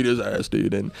gonna beat his ass,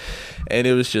 dude. And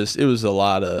it was a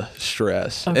lot of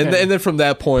stress. Okay. And then from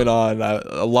that point on,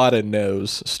 a lot of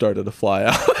no's started to fly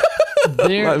out.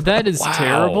 That is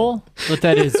terrible, but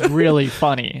that is really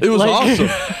funny. It was awesome.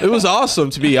 It was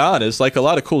awesome, to be honest. Like a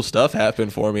lot of cool stuff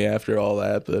happened for me after all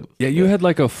that. But Yeah, you had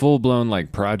like a full-blown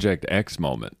like Project X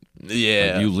moment.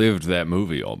 yeah, You lived that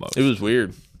movie almost. it was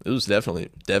weird. It was definitely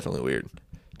weird.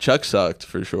 Chuck sucked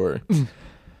for sure.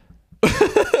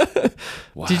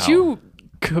 Wow. Did you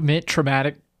commit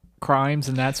traumatic crimes,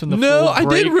 and that's when the No, full I did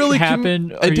break really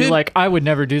happened? I Are you did- like, I would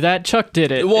never do that? Chuck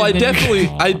did it. Well, And then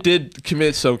I did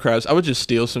commit some crimes. I would just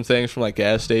steal some things from like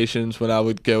gas stations when I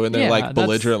would go in there Yeah, like that's-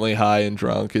 belligerently high and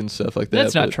drunk and stuff like that.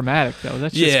 That's not but- traumatic though.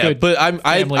 That's just Yeah, good. but I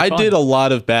family fun. did a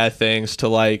lot of bad things to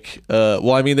like.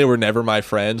 Well, I mean, they were never my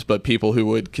friends, but people who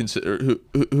would consider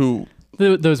who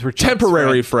Those were Chuck's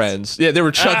temporary friends. friends. Yeah, they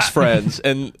were Chuck's friends,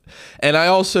 and I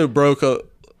also broke a.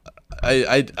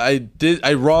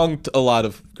 I wronged a lot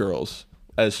of girls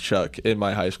as Chuck in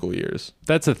my high school years.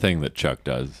 That's a thing that Chuck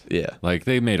does. Yeah. Like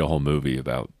they made a whole movie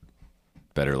about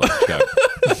Better Like Chuck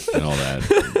and all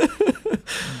that.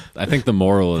 I think the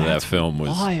moral of that film was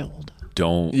Wild.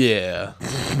 don't Yeah.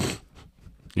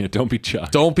 don't be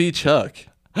Chuck. Don't be Chuck.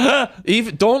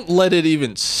 Even don't let it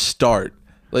even start.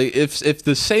 Like if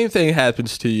the same thing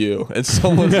happens to you and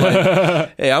someone's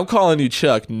like, "Hey, I'm calling you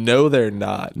Chuck," no, they're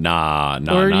not. Nah,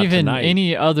 Or not even tonight.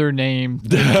 any other name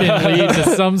that can lead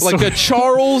to some Like sort a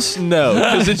Charles, no,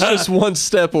 because it's just one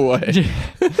step away.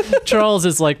 Charles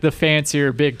is like the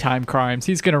fancier big time crimes.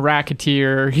 He's gonna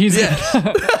racketeer. He's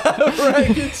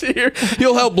Racketeer.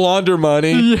 He'll help launder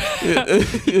money. You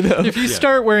know? if you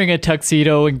start wearing a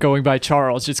tuxedo and going by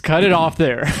Charles, just cut it off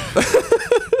there.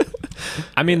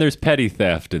 I mean, there's petty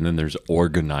theft and then there's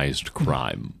organized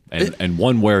crime, and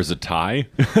one wears a tie.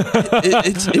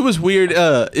 It was weird.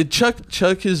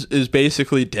 Chuck is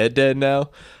basically dead now.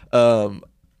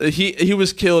 He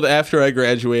was killed after I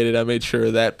graduated. I made sure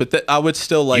of that, but I would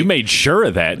still like. You made sure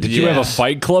of that. Did you have a Yes.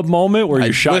 Fight Club moment where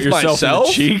you shot with yourself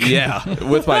myself? in the cheek? Yeah,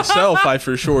 with myself, I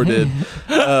for sure did.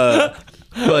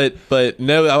 But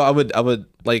no, I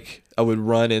would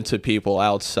run into people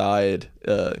outside,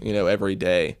 every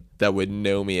day that would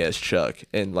know me as Chuck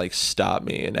and like stop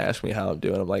me and ask me how I'm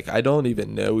doing. I'm like, I don't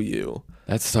even know you.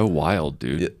 That's so wild,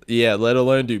 dude. Yeah, let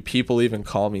alone do people even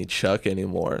call me Chuck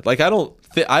anymore? Like, I don't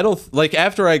like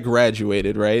after I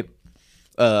graduated, right?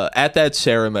 At that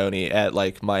ceremony at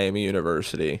like Miami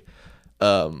University,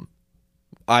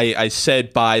 I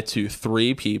said bye to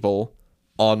 3 people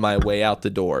on my way out the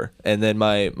door, and then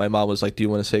my mom was like, "Do you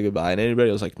want to say goodbye?" And anybody?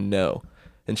 I was like, "No."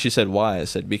 And she said, "Why?" I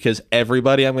said, "Because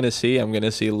everybody I'm going to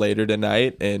see later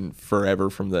tonight and forever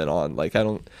from then on. Like, I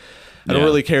don't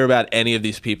really care about any of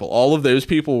these people. All of those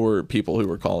people were people who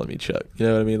were calling me Chuck. You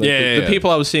know what I mean? Like, the people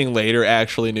I was seeing later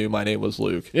actually knew my name was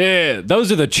Luke. Yeah,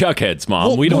 those are the Chuck heads,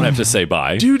 Mom. We don't have to say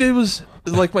bye. Dude, it was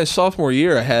like my sophomore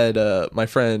year. I had my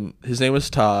friend, his name was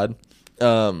Todd,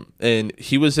 and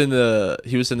he was in the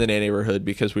neighborhood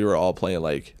because we were all playing,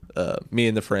 like, me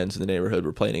and the friends in the neighborhood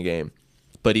were playing a game.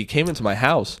 But he came into my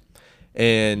house,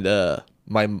 and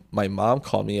my mom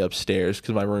called me upstairs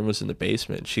because my room was in the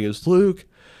basement. She goes, "Luke,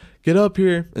 get up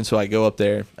here." And so I go up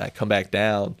there, I come back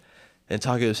down, and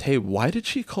Todd goes, "Hey, why did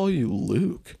she call you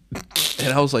Luke?"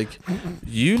 And I was like,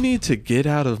 "You need to get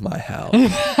out of my house."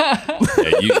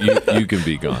 Yeah, you can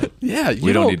be gone. Yeah,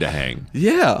 We don't need to hang.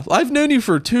 Yeah, I've known you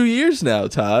for 2 years now,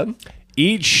 Todd.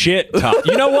 Eat shit, Tom.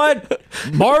 You know what?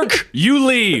 Mark, you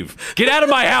leave. Get out of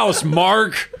my house,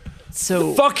 Mark.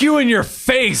 So Fuck you in your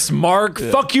face, Mark.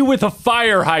 Yeah. Fuck you with a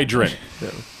fire hydrant.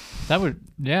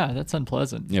 that's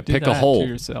unpleasant. Yeah, Do pick a that hole. to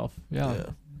yourself. Yeah.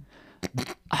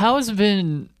 How's it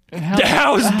been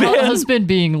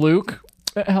being Luke?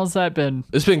 How's that been?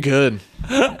 It's been good.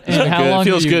 And how Good. long It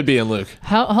feels have you, good being Luke.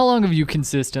 How long have you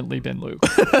consistently been Luke?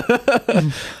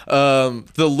 The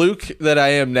Luke that I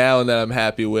am now and that I'm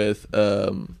happy with,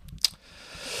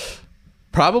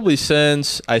 probably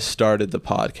since I started the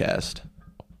podcast.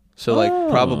 So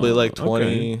probably like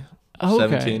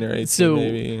 2017 or 18 so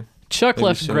maybe. Chuck Maybe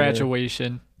left sooner.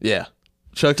 graduation. Yeah.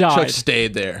 Chuck Died.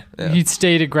 stayed there. Yeah. He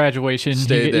stayed at graduation.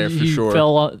 Stayed there for sure.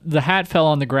 The hat fell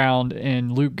on the ground,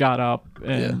 and Luke got up.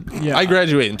 And yeah, I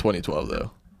graduated in 2012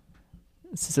 though.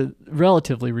 So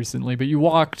relatively recently, but you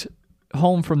walked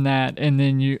home from that, and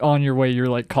then you on your way, you're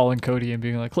like calling Cody and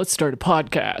being like, "Let's start a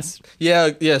podcast."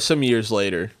 Yeah. Some years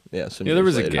later. Yeah. There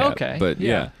was a later. gap. Okay, But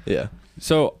yeah. Yeah.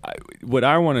 So what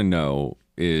I want to know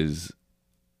is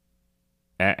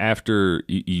after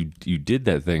you did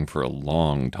that thing for a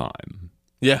long time,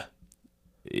 Yeah.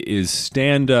 is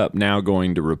stand-up now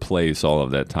going to replace all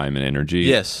of that time and energy?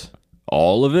 Yes.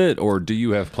 All of it, or do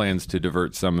you have plans to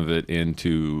divert some of it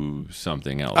into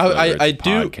something else? I whether it's a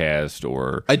do- podcast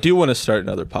or I do want to start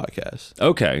another podcast.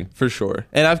 okay. For sure.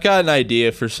 And I've got an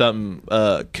idea for something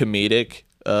comedic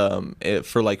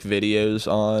for like videos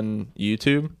on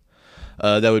YouTube.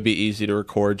 That would be easy to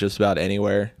record just about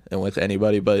anywhere and with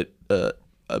anybody. But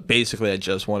basically, I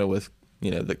just want it with,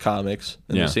 the comics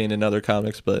and the scene and other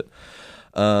comics. But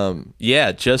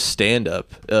just stand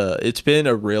up. It's been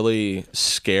a really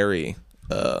scary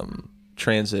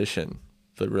transition,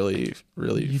 but really,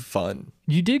 really fun.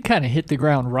 You did kind of hit the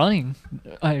ground running.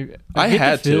 I I get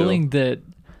had the feeling that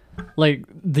like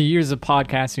the years of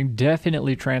podcasting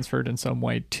definitely transferred in some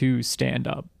way to stand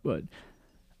up, but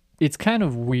it's kind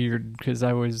of weird because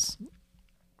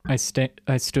I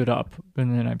stood up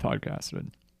and then I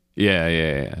podcasted. Yeah.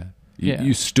 Yeah.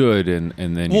 You stood and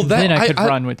then Well, Then I could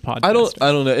run with podcasting.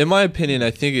 I don't know. In my opinion,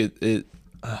 I think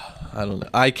I don't know.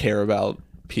 I care about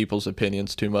people's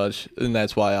opinions too much, and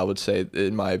that's why I would say,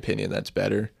 in my opinion, that's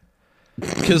better.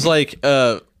 Because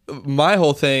my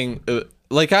whole thing,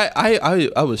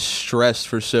 I was stressed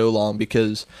for so long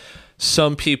because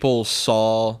some people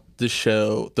saw the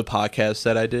podcast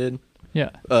that I did. Yeah.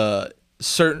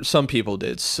 Some people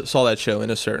saw that show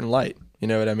in a certain light. You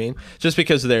know what I mean? Just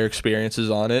because of their experiences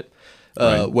on it,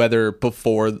 Right. whether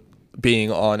before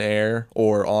being on air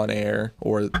or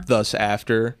thus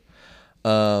after.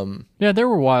 Yeah, there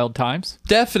were wild times.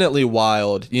 Definitely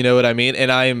wild. You know what I mean? And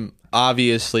I'm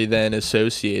obviously then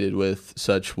associated with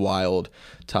such wild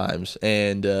times.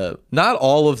 And not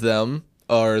all of them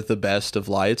are the best of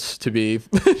lights to be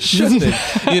shunted.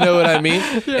 You know what I mean?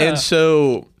 Yeah. And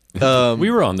so We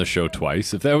were on the show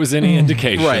twice, if that was any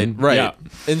indication. Right. Yeah.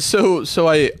 And so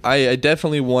I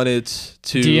definitely wanted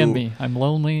to DM me. I'm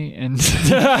lonely and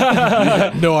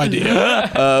no idea.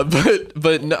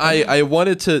 But I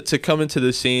wanted to come into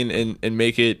the scene and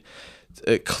make it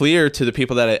clear to the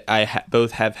people that I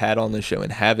both have had on the show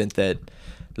and haven't, that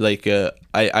like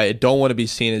I don't want to be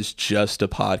seen as just a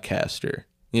podcaster.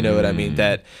 You know what I mean?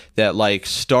 That like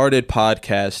started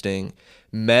podcasting,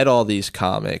 met all these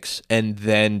comics, and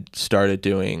then started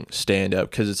doing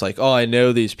stand-up because it's like, oh, I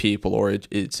know these people, or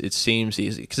it seems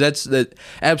easy, because that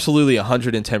absolutely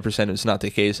 110% is not the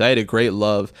case. I had a great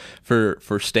love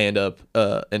for stand-up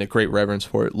and a great reverence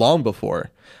for it long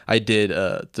before I did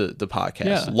the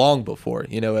podcast. Long before,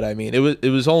 you know what I mean? It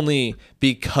was only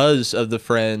because of the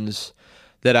friends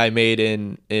that I made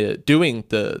in doing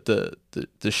the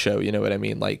show, you know what I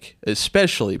mean? Like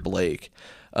especially Blake.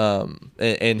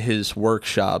 And his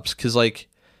workshops, because like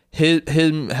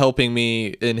him helping me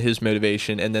in his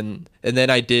motivation, and then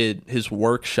I did his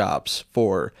workshops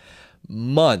for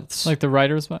months, like the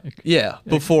writer's mic. Yeah,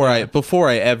 before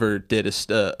I ever did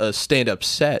a stand-up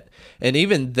set, and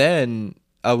even then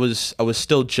I was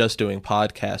still just doing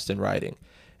podcast and writing,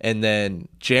 and then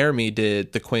Jeremy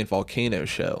did the Quaint Volcano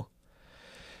show,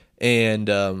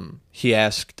 and he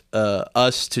asked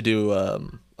us to do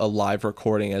a live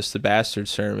recording as the Bastard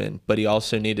Sermon, but he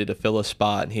also needed to fill a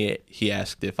spot, and he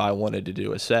asked if I wanted to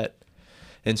do a set,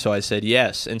 and so I said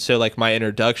yes. And so like my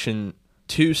introduction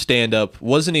to stand up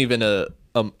wasn't even an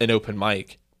open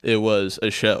mic; it was a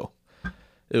show.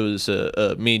 It was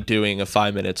me doing a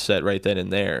 5-minute set right then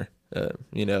and there,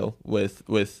 you know, with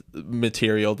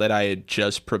material that I had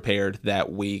just prepared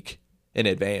that week in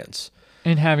advance.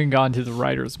 And having gone to the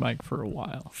writer's mic for a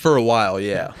while. For a while,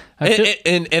 yeah.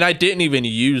 And I didn't even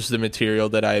use the material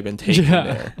that I had been taking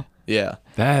there. Yeah.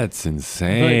 That's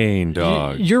insane,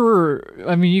 dog.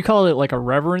 You call it like a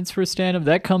reverence for stand-up.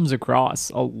 That comes across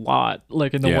a lot,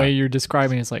 like in the way you're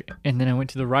describing. It's like, and then I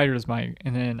went to the writer's mic,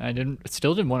 and then I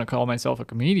still didn't want to call myself a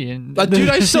comedian. Dude,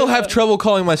 I still have trouble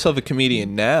calling myself a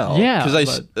comedian now. Yeah,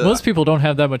 because most people don't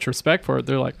have that much respect for it.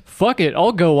 They're like, fuck it,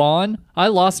 I'll go on. I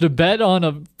lost a bet on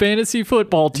a fantasy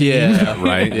football team. Yeah,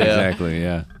 right, exactly,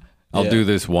 yeah. I'll do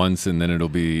this once, and then it'll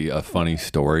be a funny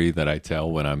story that I tell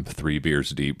when I'm 3 beers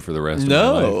deep for the rest of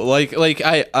my life. Like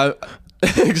I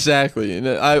exactly.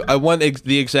 I want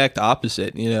the exact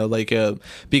opposite. You know, like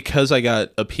because I got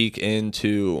a peek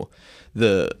into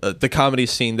the comedy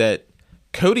scene that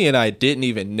Cody and I didn't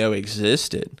even know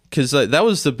existed, because that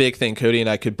was the big thing Cody and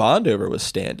I could bond over, was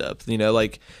stand up. You know,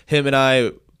 like him and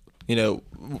I, you know,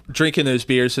 drinking those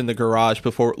beers in the garage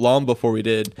long before we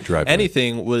did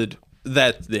anything would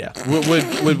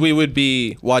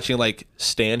be watching like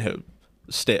Stanhope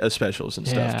specials and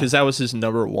stuff, because that was his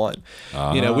number one.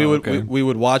 You know, we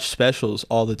would watch specials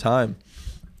all the time,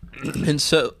 and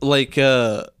so like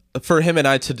for him and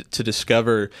I to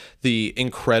discover the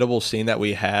incredible scene that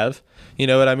we have, you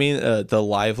know what I mean, the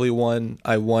lively one,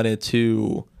 I wanted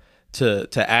to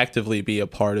actively be a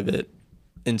part of it,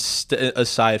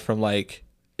 aside from like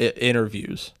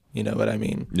interviews, you know what I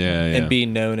mean, and be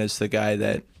known as the guy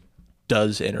that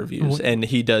does interviews, and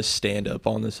he does stand up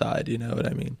on the side, you know what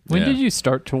I mean. When did you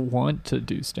start to want to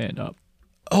do stand up?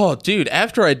 Oh dude,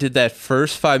 after I did that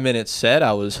first 5-minute set,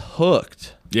 I was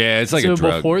hooked. Yeah, it's like a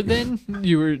drug. Before then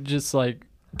you were just like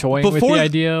toying with the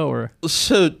idea, or?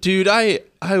 So dude, I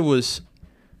was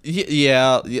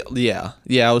I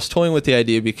was toying with the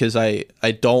idea because I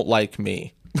don't like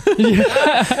me. You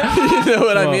know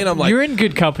what I mean? I'm like, you're in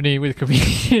good company with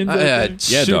comedians. I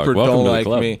super don't like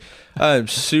me. I'm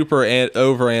super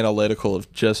over analytical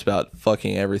of just about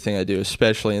fucking everything I do,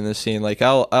 especially in this scene. Like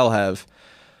I'll have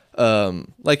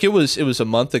like it was a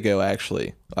month ago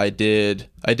actually. It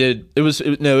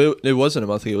wasn't a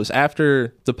month ago. It was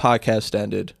after the podcast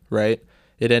ended, right?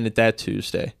 It ended that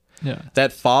Tuesday. Yeah.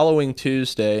 That following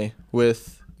Tuesday,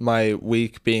 with my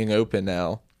week being open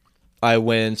now, I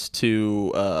went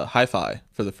to Hi-Fi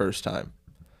for the first time.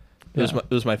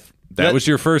 That was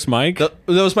your first mic? That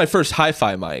was my first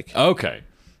Hi-Fi mic. Okay.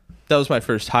 That was my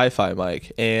first Hi-Fi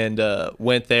mic, and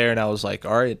went there, and I was like,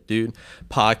 all right, dude,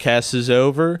 podcast is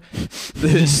over.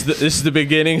 This is the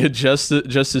beginning of just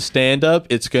a stand-up.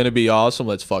 It's going to be awesome.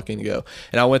 Let's fucking go.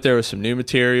 And I went there with some new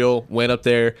material, went up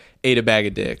there, ate a bag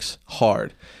of dicks,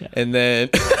 hard. Yeah. And then...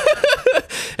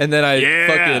 And then I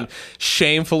fucking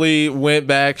shamefully went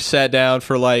back, sat down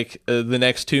for like the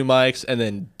next 2 mics, and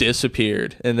then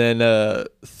disappeared. And then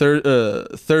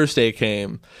Thursday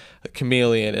came, a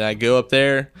Chameleon, and I go up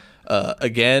there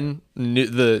again,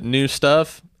 the new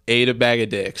stuff, ate a bag of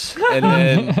dicks. And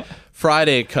then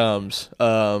Friday comes,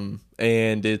 and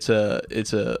it's a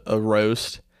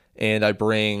roast. and I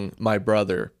bring my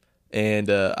brother.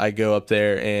 And I go up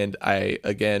there and I,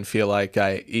 again, feel like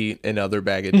I eat another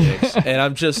bag of dicks. And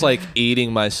I'm just like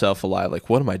eating myself alive. Like,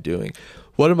 what am I doing?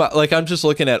 I'm just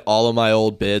looking at all of my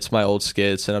old bits, my old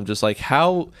skits. And I'm just like,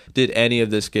 how did any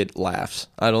of this get laughs?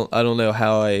 I don't know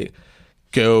how I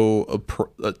go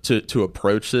to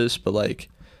approach this. But like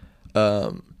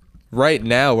right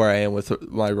now where I am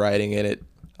with my writing in it,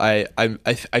 I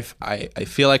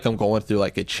feel like I'm going through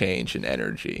like a change in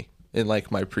energy in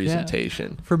like my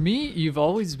presentation. For me, you've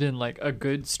always been like a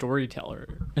good storyteller,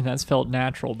 and that's felt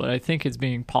natural, but I think it's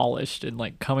being polished and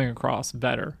like coming across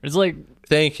better. It's like,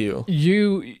 thank you.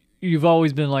 You've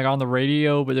always been like on the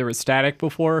radio, but there was static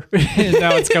before, and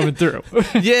now it's coming through.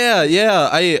 Yeah.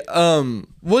 I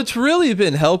what's really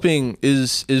been helping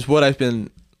is what I've been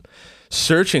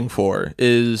searching for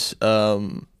is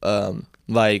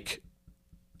like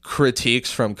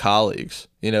critiques from colleagues.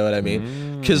 You know what I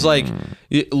mean? Because like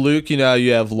Luke, you know how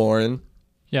you have Lauren.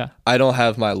 Yeah, I don't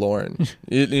have my Lauren.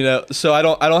 you know, so I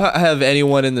don't have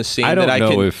anyone in the scene I don't that I know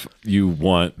can. if you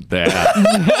want that.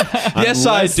 Yes,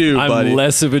 I do, buddy. I'm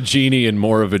less of a genie and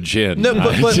more of a djinn. No,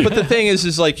 but the thing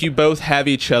is like you both have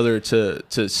each other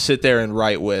to sit there and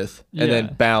write with, and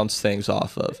then bounce things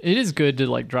off of. it is good to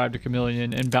like drive to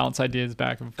Chameleon and bounce ideas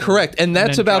back and forth. Correct, and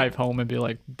that's then about drive home and be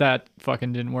like, that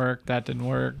fucking didn't work. That didn't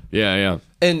work. Yeah.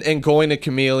 and going to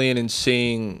Chameleon and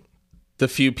seeing the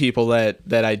few people that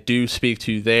I do speak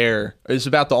to there is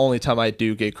about the only time I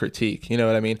do get critique. You know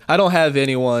what I mean? I don't have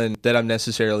anyone that I'm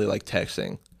necessarily like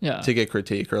texting to get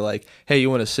critique or like, hey, you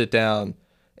want to sit down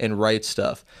and write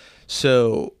stuff.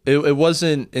 So it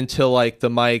wasn't until like the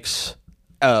mics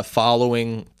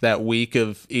following that week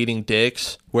of eating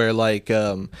dicks where like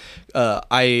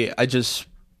I just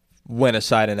went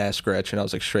aside and asked Gretchen. I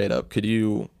was like, straight up, could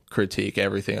you critique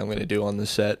everything I'm going to do on the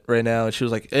set right now? And she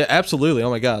was like, absolutely.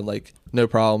 Oh my God. Like, no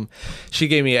problem. She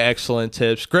gave me excellent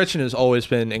tips. Gretchen has always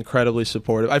been incredibly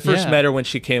supportive. I first met her when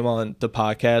she came on the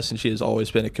podcast, and she has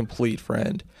always been a complete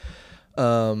friend.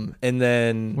 And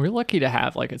then We're lucky to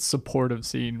have like a supportive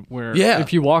scene where Yeah.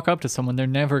 if you walk up to someone, they're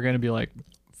never going to be like,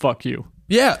 fuck you.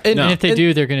 yeah, And if they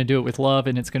do, they're going to do it with love,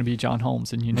 and it's going to be John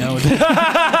Holmes, and you know that.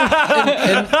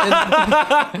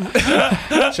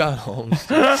 John Holmes.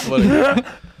 But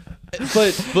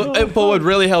what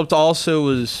really helped also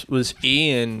was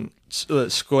Ian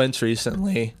Squints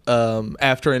recently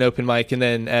after an open mic and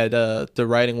then at the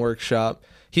writing workshop.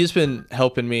 He's been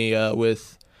helping me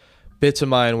with bits of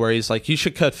mine where he's like, you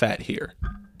should cut fat here.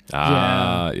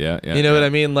 Yeah. You know what I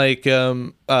mean? Like,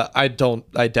 I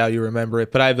doubt you remember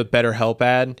it, but I have a BetterHelp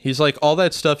ad. He's like, all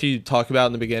that stuff you talk about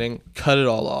in the beginning, cut it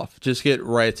all off. Just get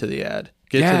right to the ad.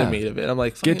 Get to the meat of it. I'm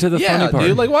like, get to the funny part.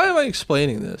 Dude, like, why am I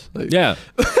explaining this? Like, Yeah.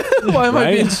 why am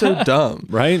I being so dumb?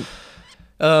 Right?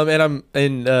 I'm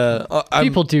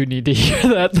People do need to hear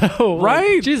that, though. Like,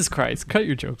 Right. Jesus Christ, cut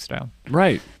your jokes down.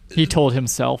 Right. He told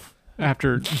himself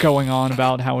after going on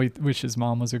about how he wished his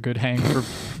mom was a good hang for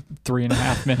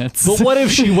 3.5 minutes. But what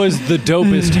if she was the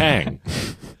dopest hang?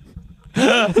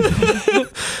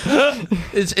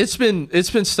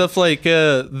 it's been stuff like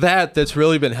that's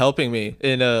really been helping me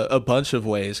in a bunch of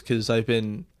ways because I've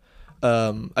been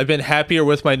happier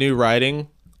with my new writing,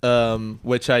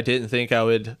 which I didn't think I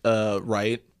would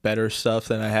write better stuff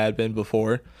than I had been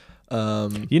before.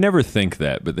 You never think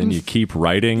that, but then you keep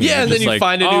writing. Yeah, and then you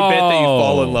find a new bit that you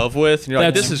fall in love with, and you're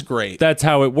like, this is great. That's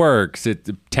how it works.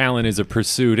 Talent is a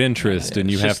pursued interest, and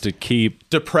you have to keep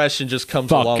depression just comes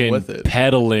along fucking with it.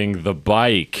 pedaling the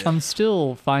bike. I'm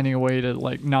still finding a way to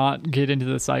like not get into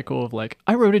the cycle of like,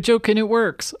 I wrote a joke and it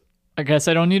works. I guess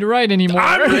I don't need to write anymore.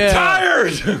 I'm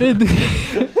retired.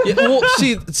 Yeah, well,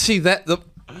 see that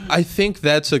I think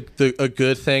that's a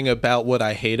good thing about what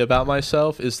I hate about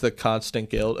myself is the constant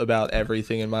guilt about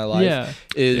everything in my life.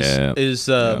 Yeah.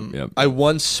 I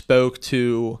once spoke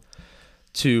to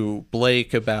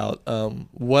Blake about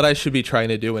what I should be trying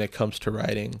to do when it comes to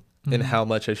writing and how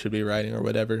much I should be writing or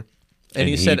whatever. And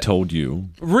he said, told you.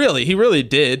 Really, he really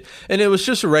did. And it was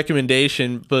just a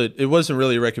recommendation, but it wasn't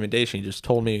really a recommendation. He just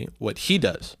told me what he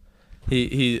does.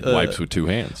 He Wipes with two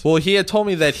hands. Well, he had told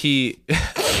me that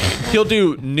he'll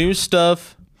do new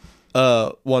stuff,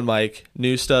 one mic,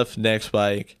 new stuff next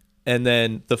mic, and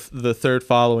then the third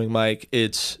following mic,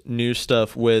 it's new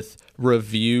stuff with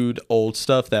reviewed old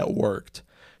stuff that worked.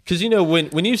 Because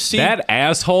when you see That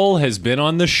asshole has been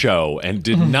on the show and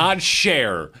did not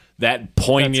share that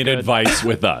poignant advice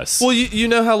with us. well, you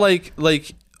know how like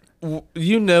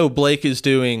Blake is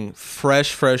doing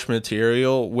fresh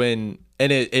material when.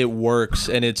 And it works,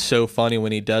 and it's so funny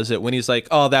when he does it. When he's like,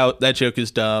 "Oh, that joke is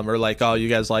dumb," or like, "Oh, you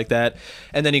guys like that,"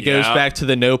 and then he goes back to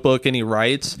the notebook and he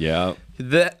writes. Yeah.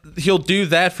 he'll do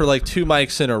that for like 2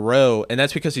 mics in a row, and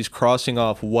that's because he's crossing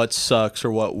off what sucks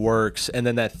or what works, and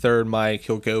then that third mic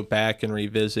he'll go back and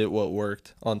revisit what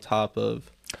worked on top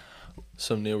of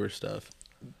some newer stuff.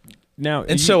 Now,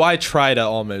 so I try to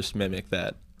almost mimic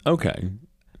that. Okay.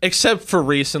 Except for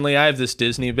recently, I have this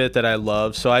Disney bit that I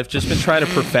love, so I've just been trying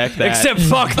to perfect that. Except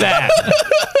fuck that.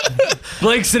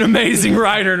 Blake's an amazing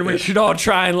writer, and we should all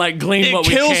try and like glean it what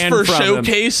we kills can for from him.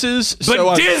 showcases, But so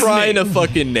I'm Disney! trying to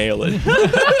fucking nail it.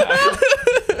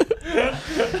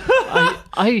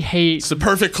 I hate It's the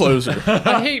perfect closer.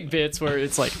 I hate bits where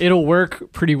it's like it'll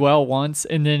work pretty well once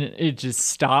and then it just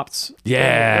stops.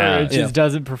 Yeah. Or it just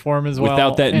doesn't perform as well.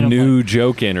 Without that and I'm new like,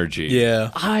 joke energy.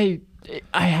 Yeah. I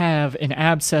have an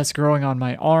abscess growing on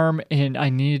my arm and I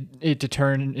need it to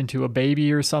turn into a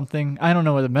baby or something. I don't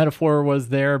know what the metaphor was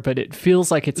there, but it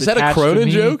feels like it's Is that a attached to Cronin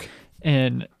me, joke?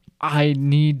 And I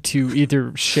need to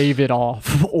either shave it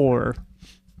off or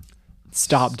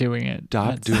stop doing it.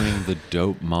 Stop That's- doing the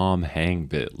dope mom hang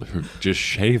bit, Luke. Just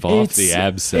shave off the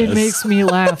abscess. It makes me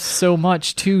laugh so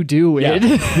much to do Yeah. it.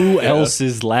 Who else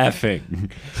is laughing?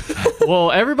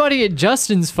 Well, everybody at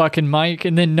Justin's fucking mic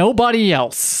and then nobody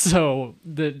else. So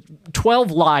the 12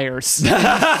 liars.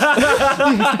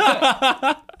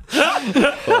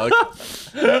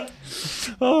 Fuck.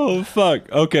 Oh,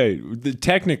 fuck. Okay.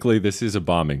 Technically, this is a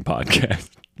bombing podcast.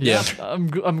 Yeah.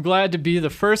 I'm glad to be the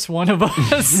first one of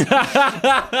us.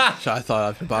 I thought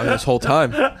I've been bombing this whole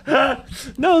time.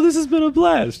 No, this has been a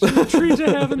blast. It's a treat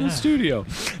to have in the studio.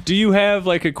 Do you have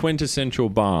like a quintessential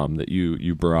bomb that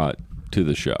you brought to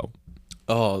the show?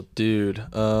 Oh, dude.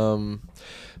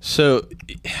 So,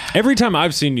 Every time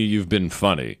I've seen you, you've been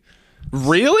funny.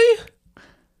 really?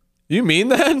 You mean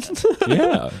that?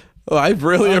 Yeah. Oh, I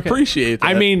really appreciate that.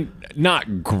 I mean,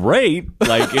 not great.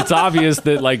 Like, it's obvious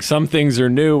that like some things are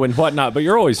new and whatnot, but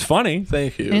you're always funny.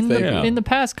 thank you. in, Thank the, you. you. in the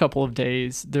past couple of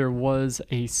days, there was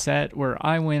a set where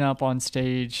I went up on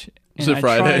stage. And Was it I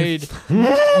Friday?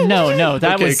 tried. No,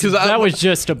 that Okay, was 'cause that was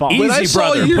just a bomb. Easy, When I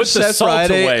saw brother. your Put the set salt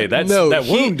Friday, away. That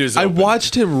wound is I open.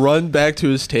 watched him run back to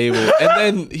his table,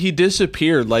 and then he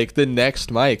disappeared like the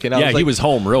next mic. And I Yeah, was like, he was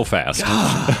home real fast.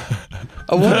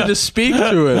 I wanted to speak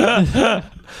to him.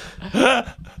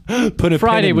 Put a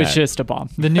Friday pin in was that. just a bomb.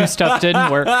 The new stuff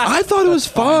didn't work. I thought it was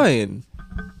fine.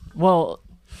 Well,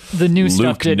 the new stuff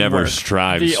Luke didn't never work.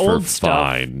 strives the for old stuff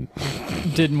fine.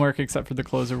 didn't work except for the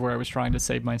closer where I was trying to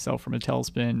save myself from a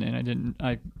tailspin and I didn't.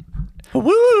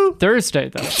 Woo! Thursday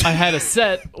though, I had a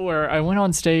set where I went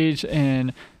on stage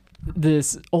and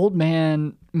this old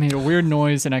man made a weird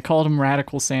noise and I called him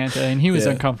Radical Santa and he was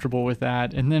Yeah. uncomfortable with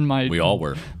that. And then my We all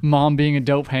were. mom being a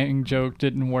dope hang joke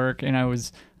didn't work and I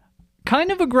was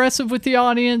kind of aggressive with the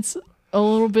audience a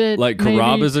little bit. Like maybe.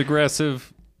 Karab is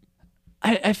aggressive.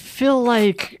 I feel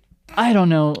like, I don't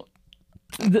know.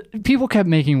 People kept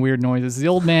making weird noises. The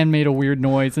old man made a weird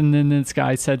noise, and then this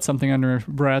guy said something under his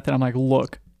breath, and I'm like,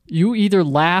 look, you either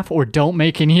laugh or don't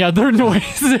make any other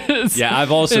noises. Yeah,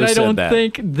 I've also and I said don't that.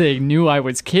 think they knew I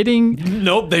was kidding.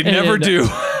 Nope, they never And- do.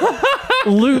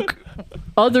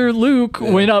 Other Luke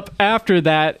went up after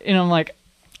that, and I'm like,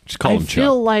 Just call I him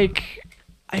feel Chuck.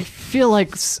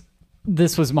 like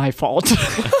this was my fault.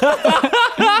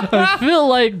 I feel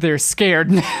like they're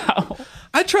scared now.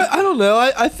 I don't know.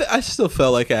 I still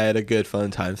felt like I had a good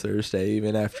fun time Thursday,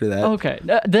 even after that. Okay,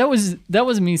 that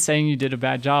was me saying you did a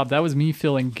bad job. That was me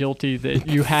feeling guilty that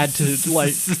you had to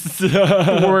like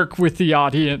work with the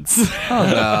audience.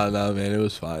 No, man, it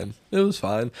was fine. It was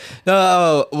fine.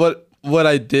 No, what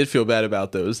I did feel bad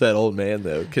about though is that old man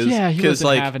though, because Yeah, he wasn't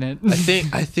like having it.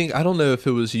 I think I don't know if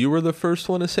it was you were the first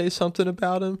one to say something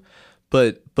about him,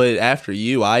 but after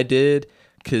you, I did,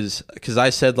 because I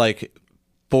said like,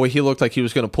 boy, he looked like he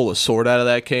was gonna pull a sword out of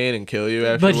that cane and kill you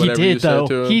after But he whatever you did said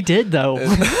to though. him. He did though.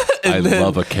 I then-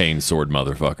 love a cane sword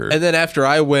motherfucker. And then after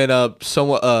I went up,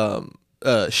 Sean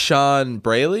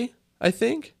Braley, I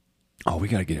think. Oh, we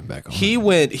gotta get him back on. He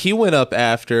went up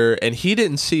after, and he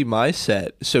didn't see my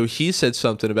set, so he said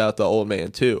something about the old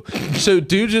man too. So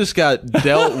dude just got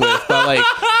dealt with by like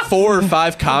 4 or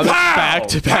 5 comics back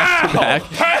to back,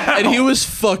 and he was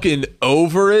fucking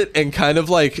over it and kind of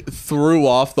like threw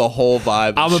off the whole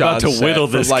vibe. I'm of about Sean's to whittle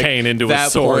set from, this like, cane into a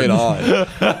that sword. point on.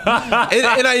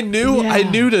 and I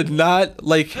knew to not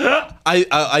like.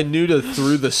 I knew to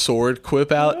throw the sword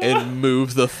quip out and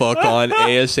move the fuck on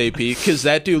ASAP, because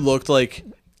that dude looked like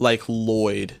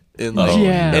Lloyd in like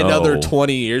Yeah. another no.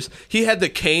 20 years. He had the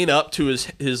cane up to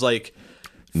his like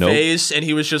Nope. face, and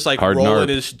he was just like Hard rolling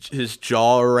narp. his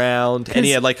jaw around, and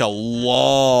he had like a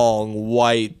long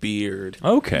white beard.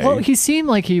 Okay. Well, he seemed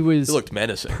like he was He looked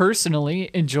menacing. personally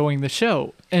enjoying the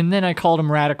show. And then I called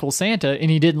him Radical Santa, and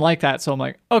he didn't like that. So I'm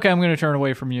like, okay, I'm going to turn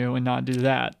away from you and not do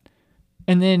that.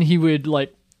 And then he would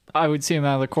I would see him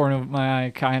out of the corner of my eye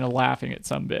kind of laughing at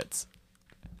some bits.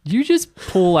 You just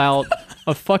pull out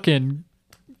a fucking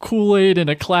Kool-Aid in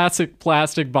a classic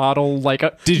plastic bottle.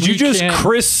 Did you just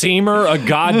Chris Seymour a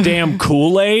goddamn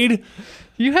Kool-Aid?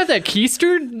 You have that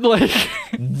keister?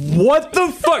 What the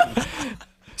fuck?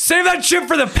 Save that shit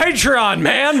for the Patreon,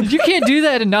 man. You can't do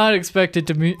that and not expect it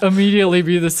to immediately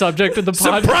be the subject of the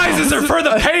podcast. Surprises are for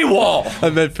the paywall. I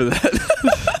meant for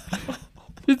that.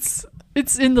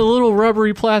 It's in the little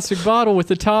rubbery plastic bottle with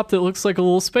the top that looks like a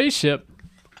little spaceship.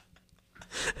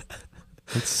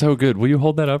 It's so good. Will you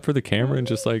hold that up for the camera and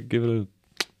just give it a...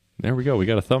 There we go. We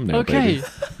got a thumbnail, Okay. baby.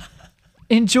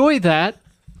 Enjoy that.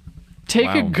 Take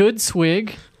a Wow. good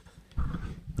swig.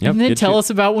 Yep, And then tell us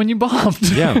about when you bombed.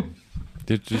 Yeah.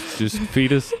 Just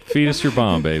feed us your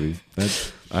bomb, baby.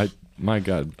 My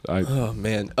God. Oh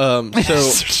man.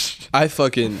 So I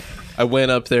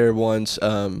went up there once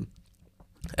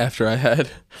after I had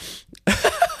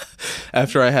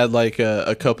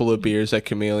a couple of beers at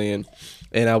Chameleon,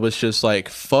 and I was just like,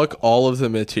 fuck all of the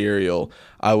material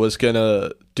I was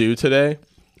gonna do today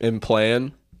and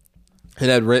plan, and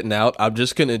I'd written out, I'm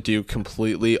just gonna do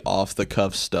completely off the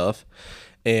cuff stuff,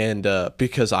 and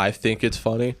because I think it's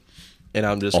funny. And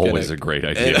I'm just always gonna, a great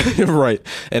idea. right.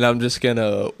 And I'm just going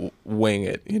to wing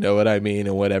it. You know what I mean?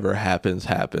 And whatever happens,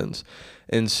 happens.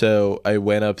 And so I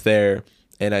went up there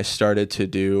and I started to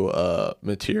do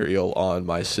material on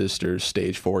my sister's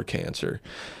stage 4 cancer.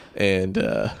 And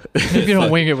If you don't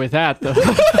wing it with that, though.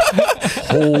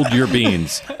 Hold your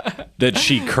beans. That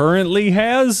she currently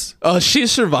has? she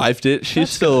survived it. She's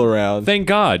still around. Thank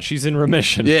God. She's in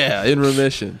remission. Yeah, in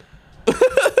remission.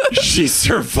 She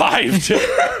survived it.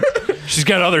 She's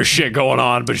got other shit going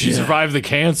on, but she survived the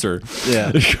cancer.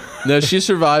 Yeah. No, she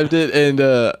survived it,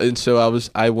 and so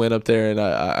I went up there and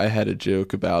I had a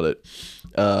joke about it.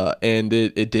 And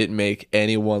it didn't make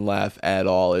anyone laugh at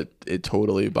all. It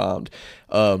totally bombed.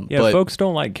 But folks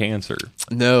don't like cancer.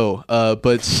 No,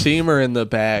 but Seymour in the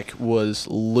back was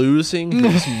losing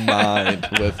his mind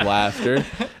with laughter.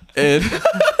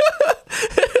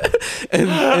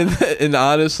 And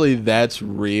honestly, that's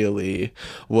really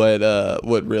what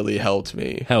really helped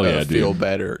me feel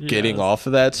better. Yeah. Getting off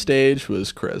of that stage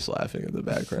was Chris laughing in the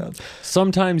background.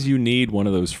 Sometimes you need one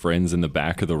of those friends in the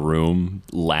back of the room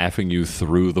laughing you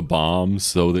through the bomb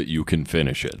so that you can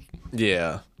finish it.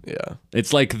 Yeah.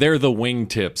 It's like they're the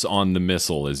wingtips on the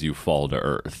missile as you fall to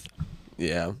Earth.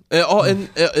 Yeah.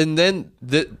 And then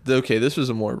this was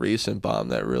a more recent bomb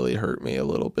that really hurt me a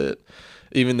little bit.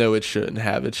 Even though it shouldn't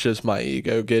have. It's just my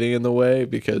ego getting in the way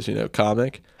because,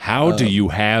 comic. How do you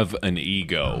have an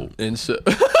ego? And so...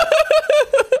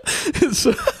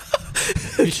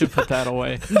 You should put that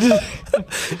away.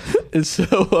 And so...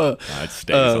 it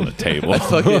stays on the table.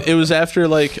 It was after,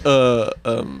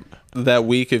 that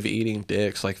week of eating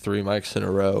dicks, 3 mics in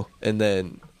a row. And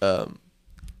then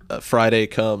Friday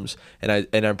comes, and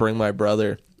I bring my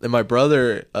brother. And my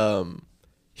brother...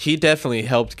 he definitely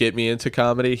helped get me into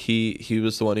comedy. He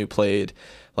was the one who played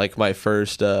my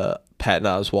first Patton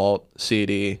Oswalt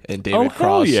CD and David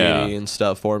Cross CD and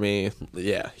stuff for me.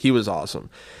 Yeah, he was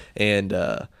awesome. And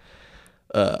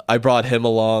I brought him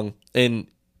along, and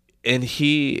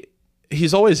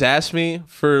he's always asked me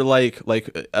for like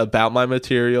about my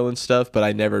material and stuff, but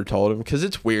I never told him because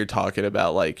it's weird talking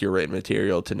about your written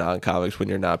material to non-comics when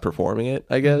you're not performing it,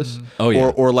 I guess. Oh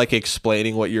yeah. Or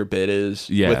explaining what your bit is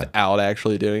without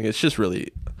actually doing it. It's just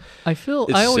really I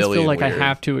always feel like I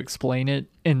have to explain it,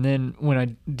 and then when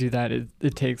I do that,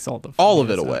 it takes all the all of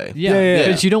it stuff. away. Yeah,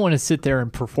 because you don't want to sit there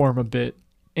and perform a bit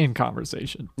in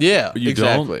conversation. Yeah, You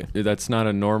exactly. don't? That's not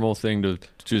a normal thing to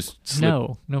just slip.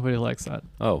 No, nobody likes that.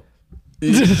 Oh.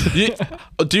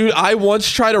 Dude, I once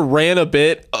tried to ran a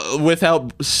bit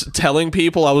without telling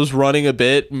people I was running a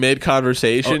bit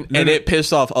mid-conversation, and it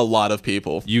pissed off a lot of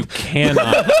people. You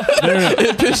cannot. No.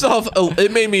 It pissed off.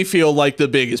 It made me feel like the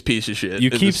biggest piece of shit. You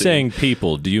in the keep scene. saying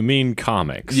people. Do you mean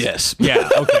comics? Yes. Yeah.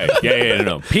 Okay. Yeah.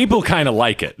 No. People kind of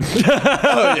like it.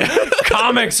 Oh, yeah.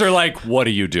 Comics are like, what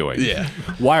are you doing? Yeah.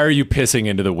 Why are you pissing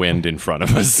into the wind in front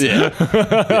of us? Yeah.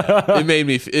 It made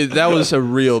me. That was a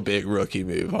real big rookie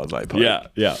move on my part.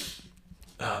 Yeah.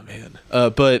 Oh man.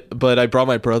 But I brought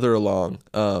my brother along.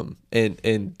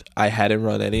 And I hadn't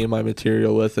run any of my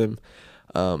material with him.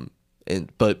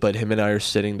 But him and I are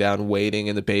sitting down waiting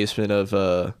in the basement of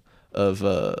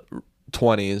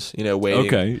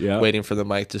 20s, waiting for the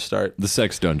mic to start. The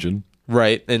sex dungeon.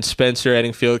 Right, and Spencer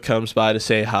Eddingfield comes by to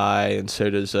say hi, and so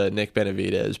does Nick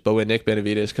Benavidez. But when Nick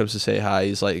Benavidez comes to say hi,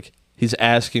 he's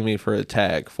asking me for a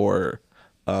tag for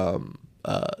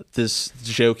this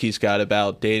joke he's got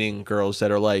about dating girls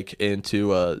that are like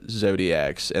into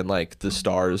zodiacs and like the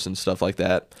stars and stuff like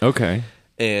that. Okay.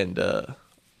 And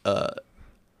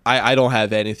I don't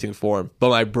have anything for him, but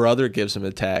my brother gives him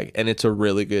a tag, and it's a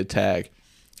really good tag.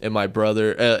 And my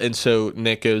brother, and so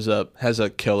Nick goes up, has a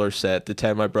killer set. The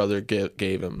tag my brother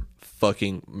gave him,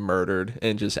 fucking murdered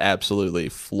and just absolutely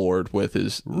floored with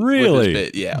his Really? with his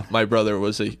bit. Yeah, my brother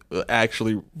was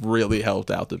actually really helped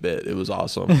out the bit. It was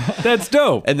awesome. That's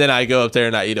dope. And then I go up there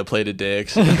and I eat a plate of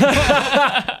dicks. And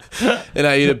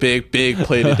I eat a big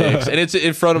plate of dicks. And it's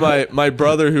in front of my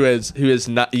brother who has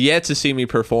not yet to see me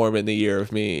perform in the year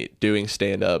of me doing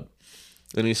stand up.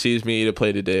 And he sees me eat a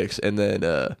plate of dicks, and then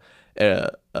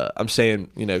I'm saying,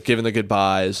 giving the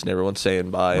goodbyes, and everyone's saying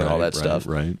bye and all that stuff.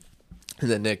 Right. And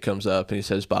then Nick comes up and he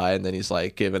says bye, and then he's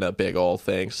like giving a big old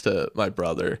thanks to my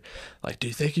brother, like,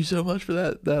 dude, thank you so much for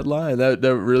that line. That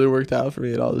really worked out for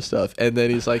me and all this stuff. And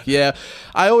then he's like, yeah,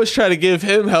 I always try to give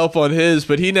him help on his,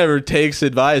 but he never takes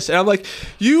advice. And I'm like,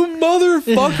 you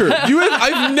motherfucker,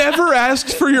 I've never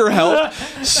asked for your help.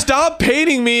 Stop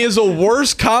painting me as a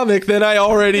worse comic than I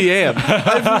already am.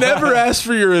 I've never asked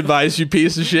for your advice, you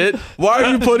piece of shit. Why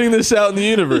are you putting this out in the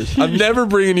universe? I'm never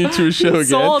bringing you to a show It's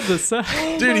again. all the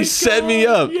same. Dude, he set me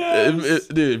up. Yes.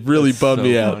 Dude, it really bummed so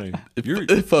me out. funny.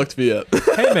 It fucked me up.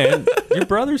 Hey, man, your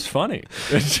brother's funny.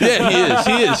 Yeah,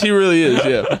 he is. He really is.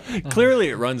 Yeah. Clearly,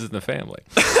 it runs in the family.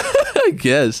 I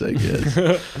guess.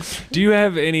 Do you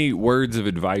have any words of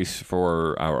advice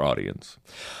for our audience?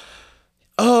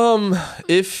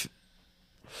 If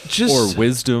just Or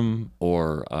wisdom,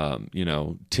 or,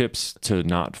 tips to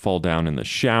not fall down in the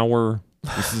shower?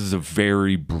 This is a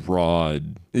very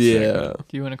broad yeah.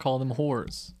 Do you want to call them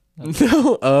whores?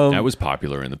 No. That was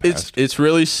popular in the past. It's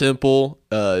really simple.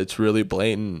 It's really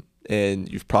blatant,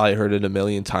 and you've probably heard it a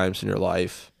million times in your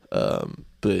life.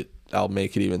 But I'll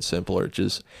make it even simpler.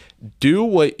 Just do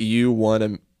what you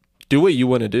want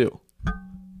to do.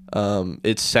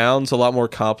 It sounds a lot more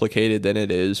complicated than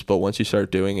it is, but once you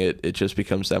start doing it, it just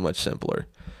becomes that much simpler.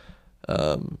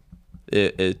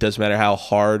 It doesn't matter how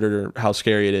hard or how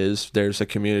scary it is. There's a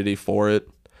community for it,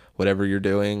 whatever you're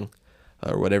doing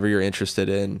or whatever you're interested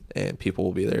in, and people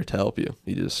will be there to help you.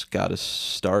 You just got to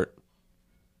start.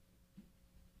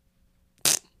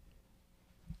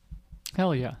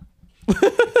 Hell yeah.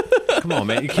 Come on,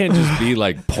 man. You can't just be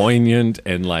like poignant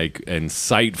and like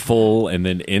insightful and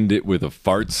then end it with a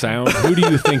fart sound. Who do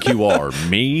you think you are?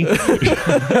 Me?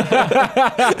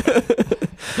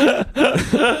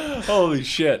 Holy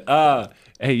shit.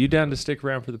 Hey, you down to stick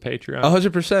around for the Patreon?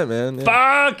 100%, man. Yeah.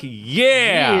 Fuck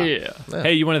yeah. Yeah.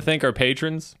 Hey, you want to thank our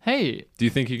patrons? Hey. Do you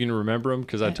think you can remember them?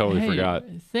 Because I totally forgot.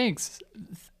 Thanks.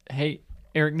 Hey,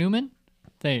 Eric Newman.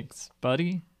 Thanks,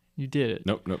 buddy. You did it.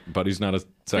 Nope. Buddy's not a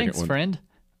second Thanks, one. friend.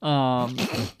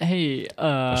 Hey.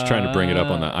 I was trying to bring it up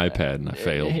on the iPad and I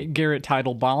failed. Hey, Garrett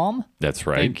Teitelbaum. That's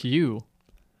right. Thank you,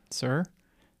 sir.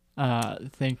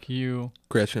 Thank you,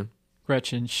 Gretchen,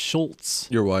 Schultz.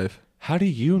 your wife. How do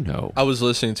you know? I was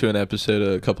listening to an episode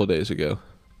a couple of days ago.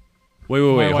 Wait.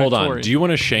 My wife, Hold on. Tori. Do you want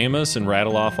to shame us and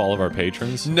rattle off all of our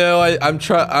patrons? No, I was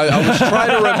trying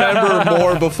to remember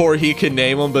more before he could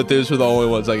name them, but those were the only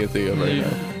ones I could think of right now.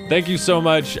 Thank you so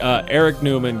much, Eric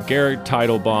Newman, Garrett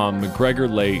Teitelbaum,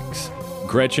 McGregor Lakes,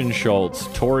 Gretchen Schultz,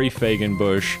 Tori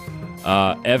Fagenbush,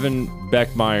 Evan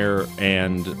Beckmeyer,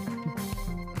 and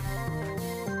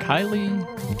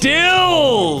Kylie.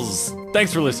 Dills!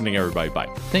 Thanks for listening, everybody. Bye.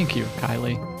 Thank you,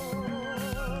 Kylie.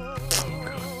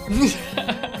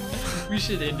 We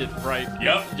should end it right.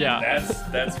 Yep. Yeah.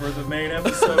 That's where the main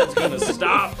episode's gonna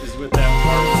stop, is with that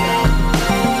fart sound.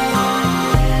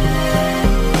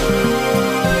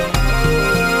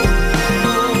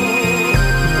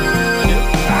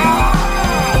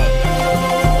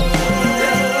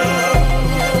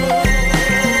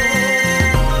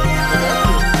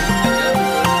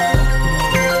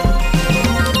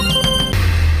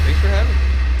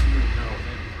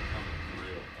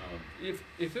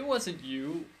 If it wasn't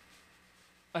you,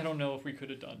 I don't know if we could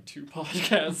have done 2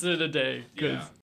 podcasts in a day. 'Cause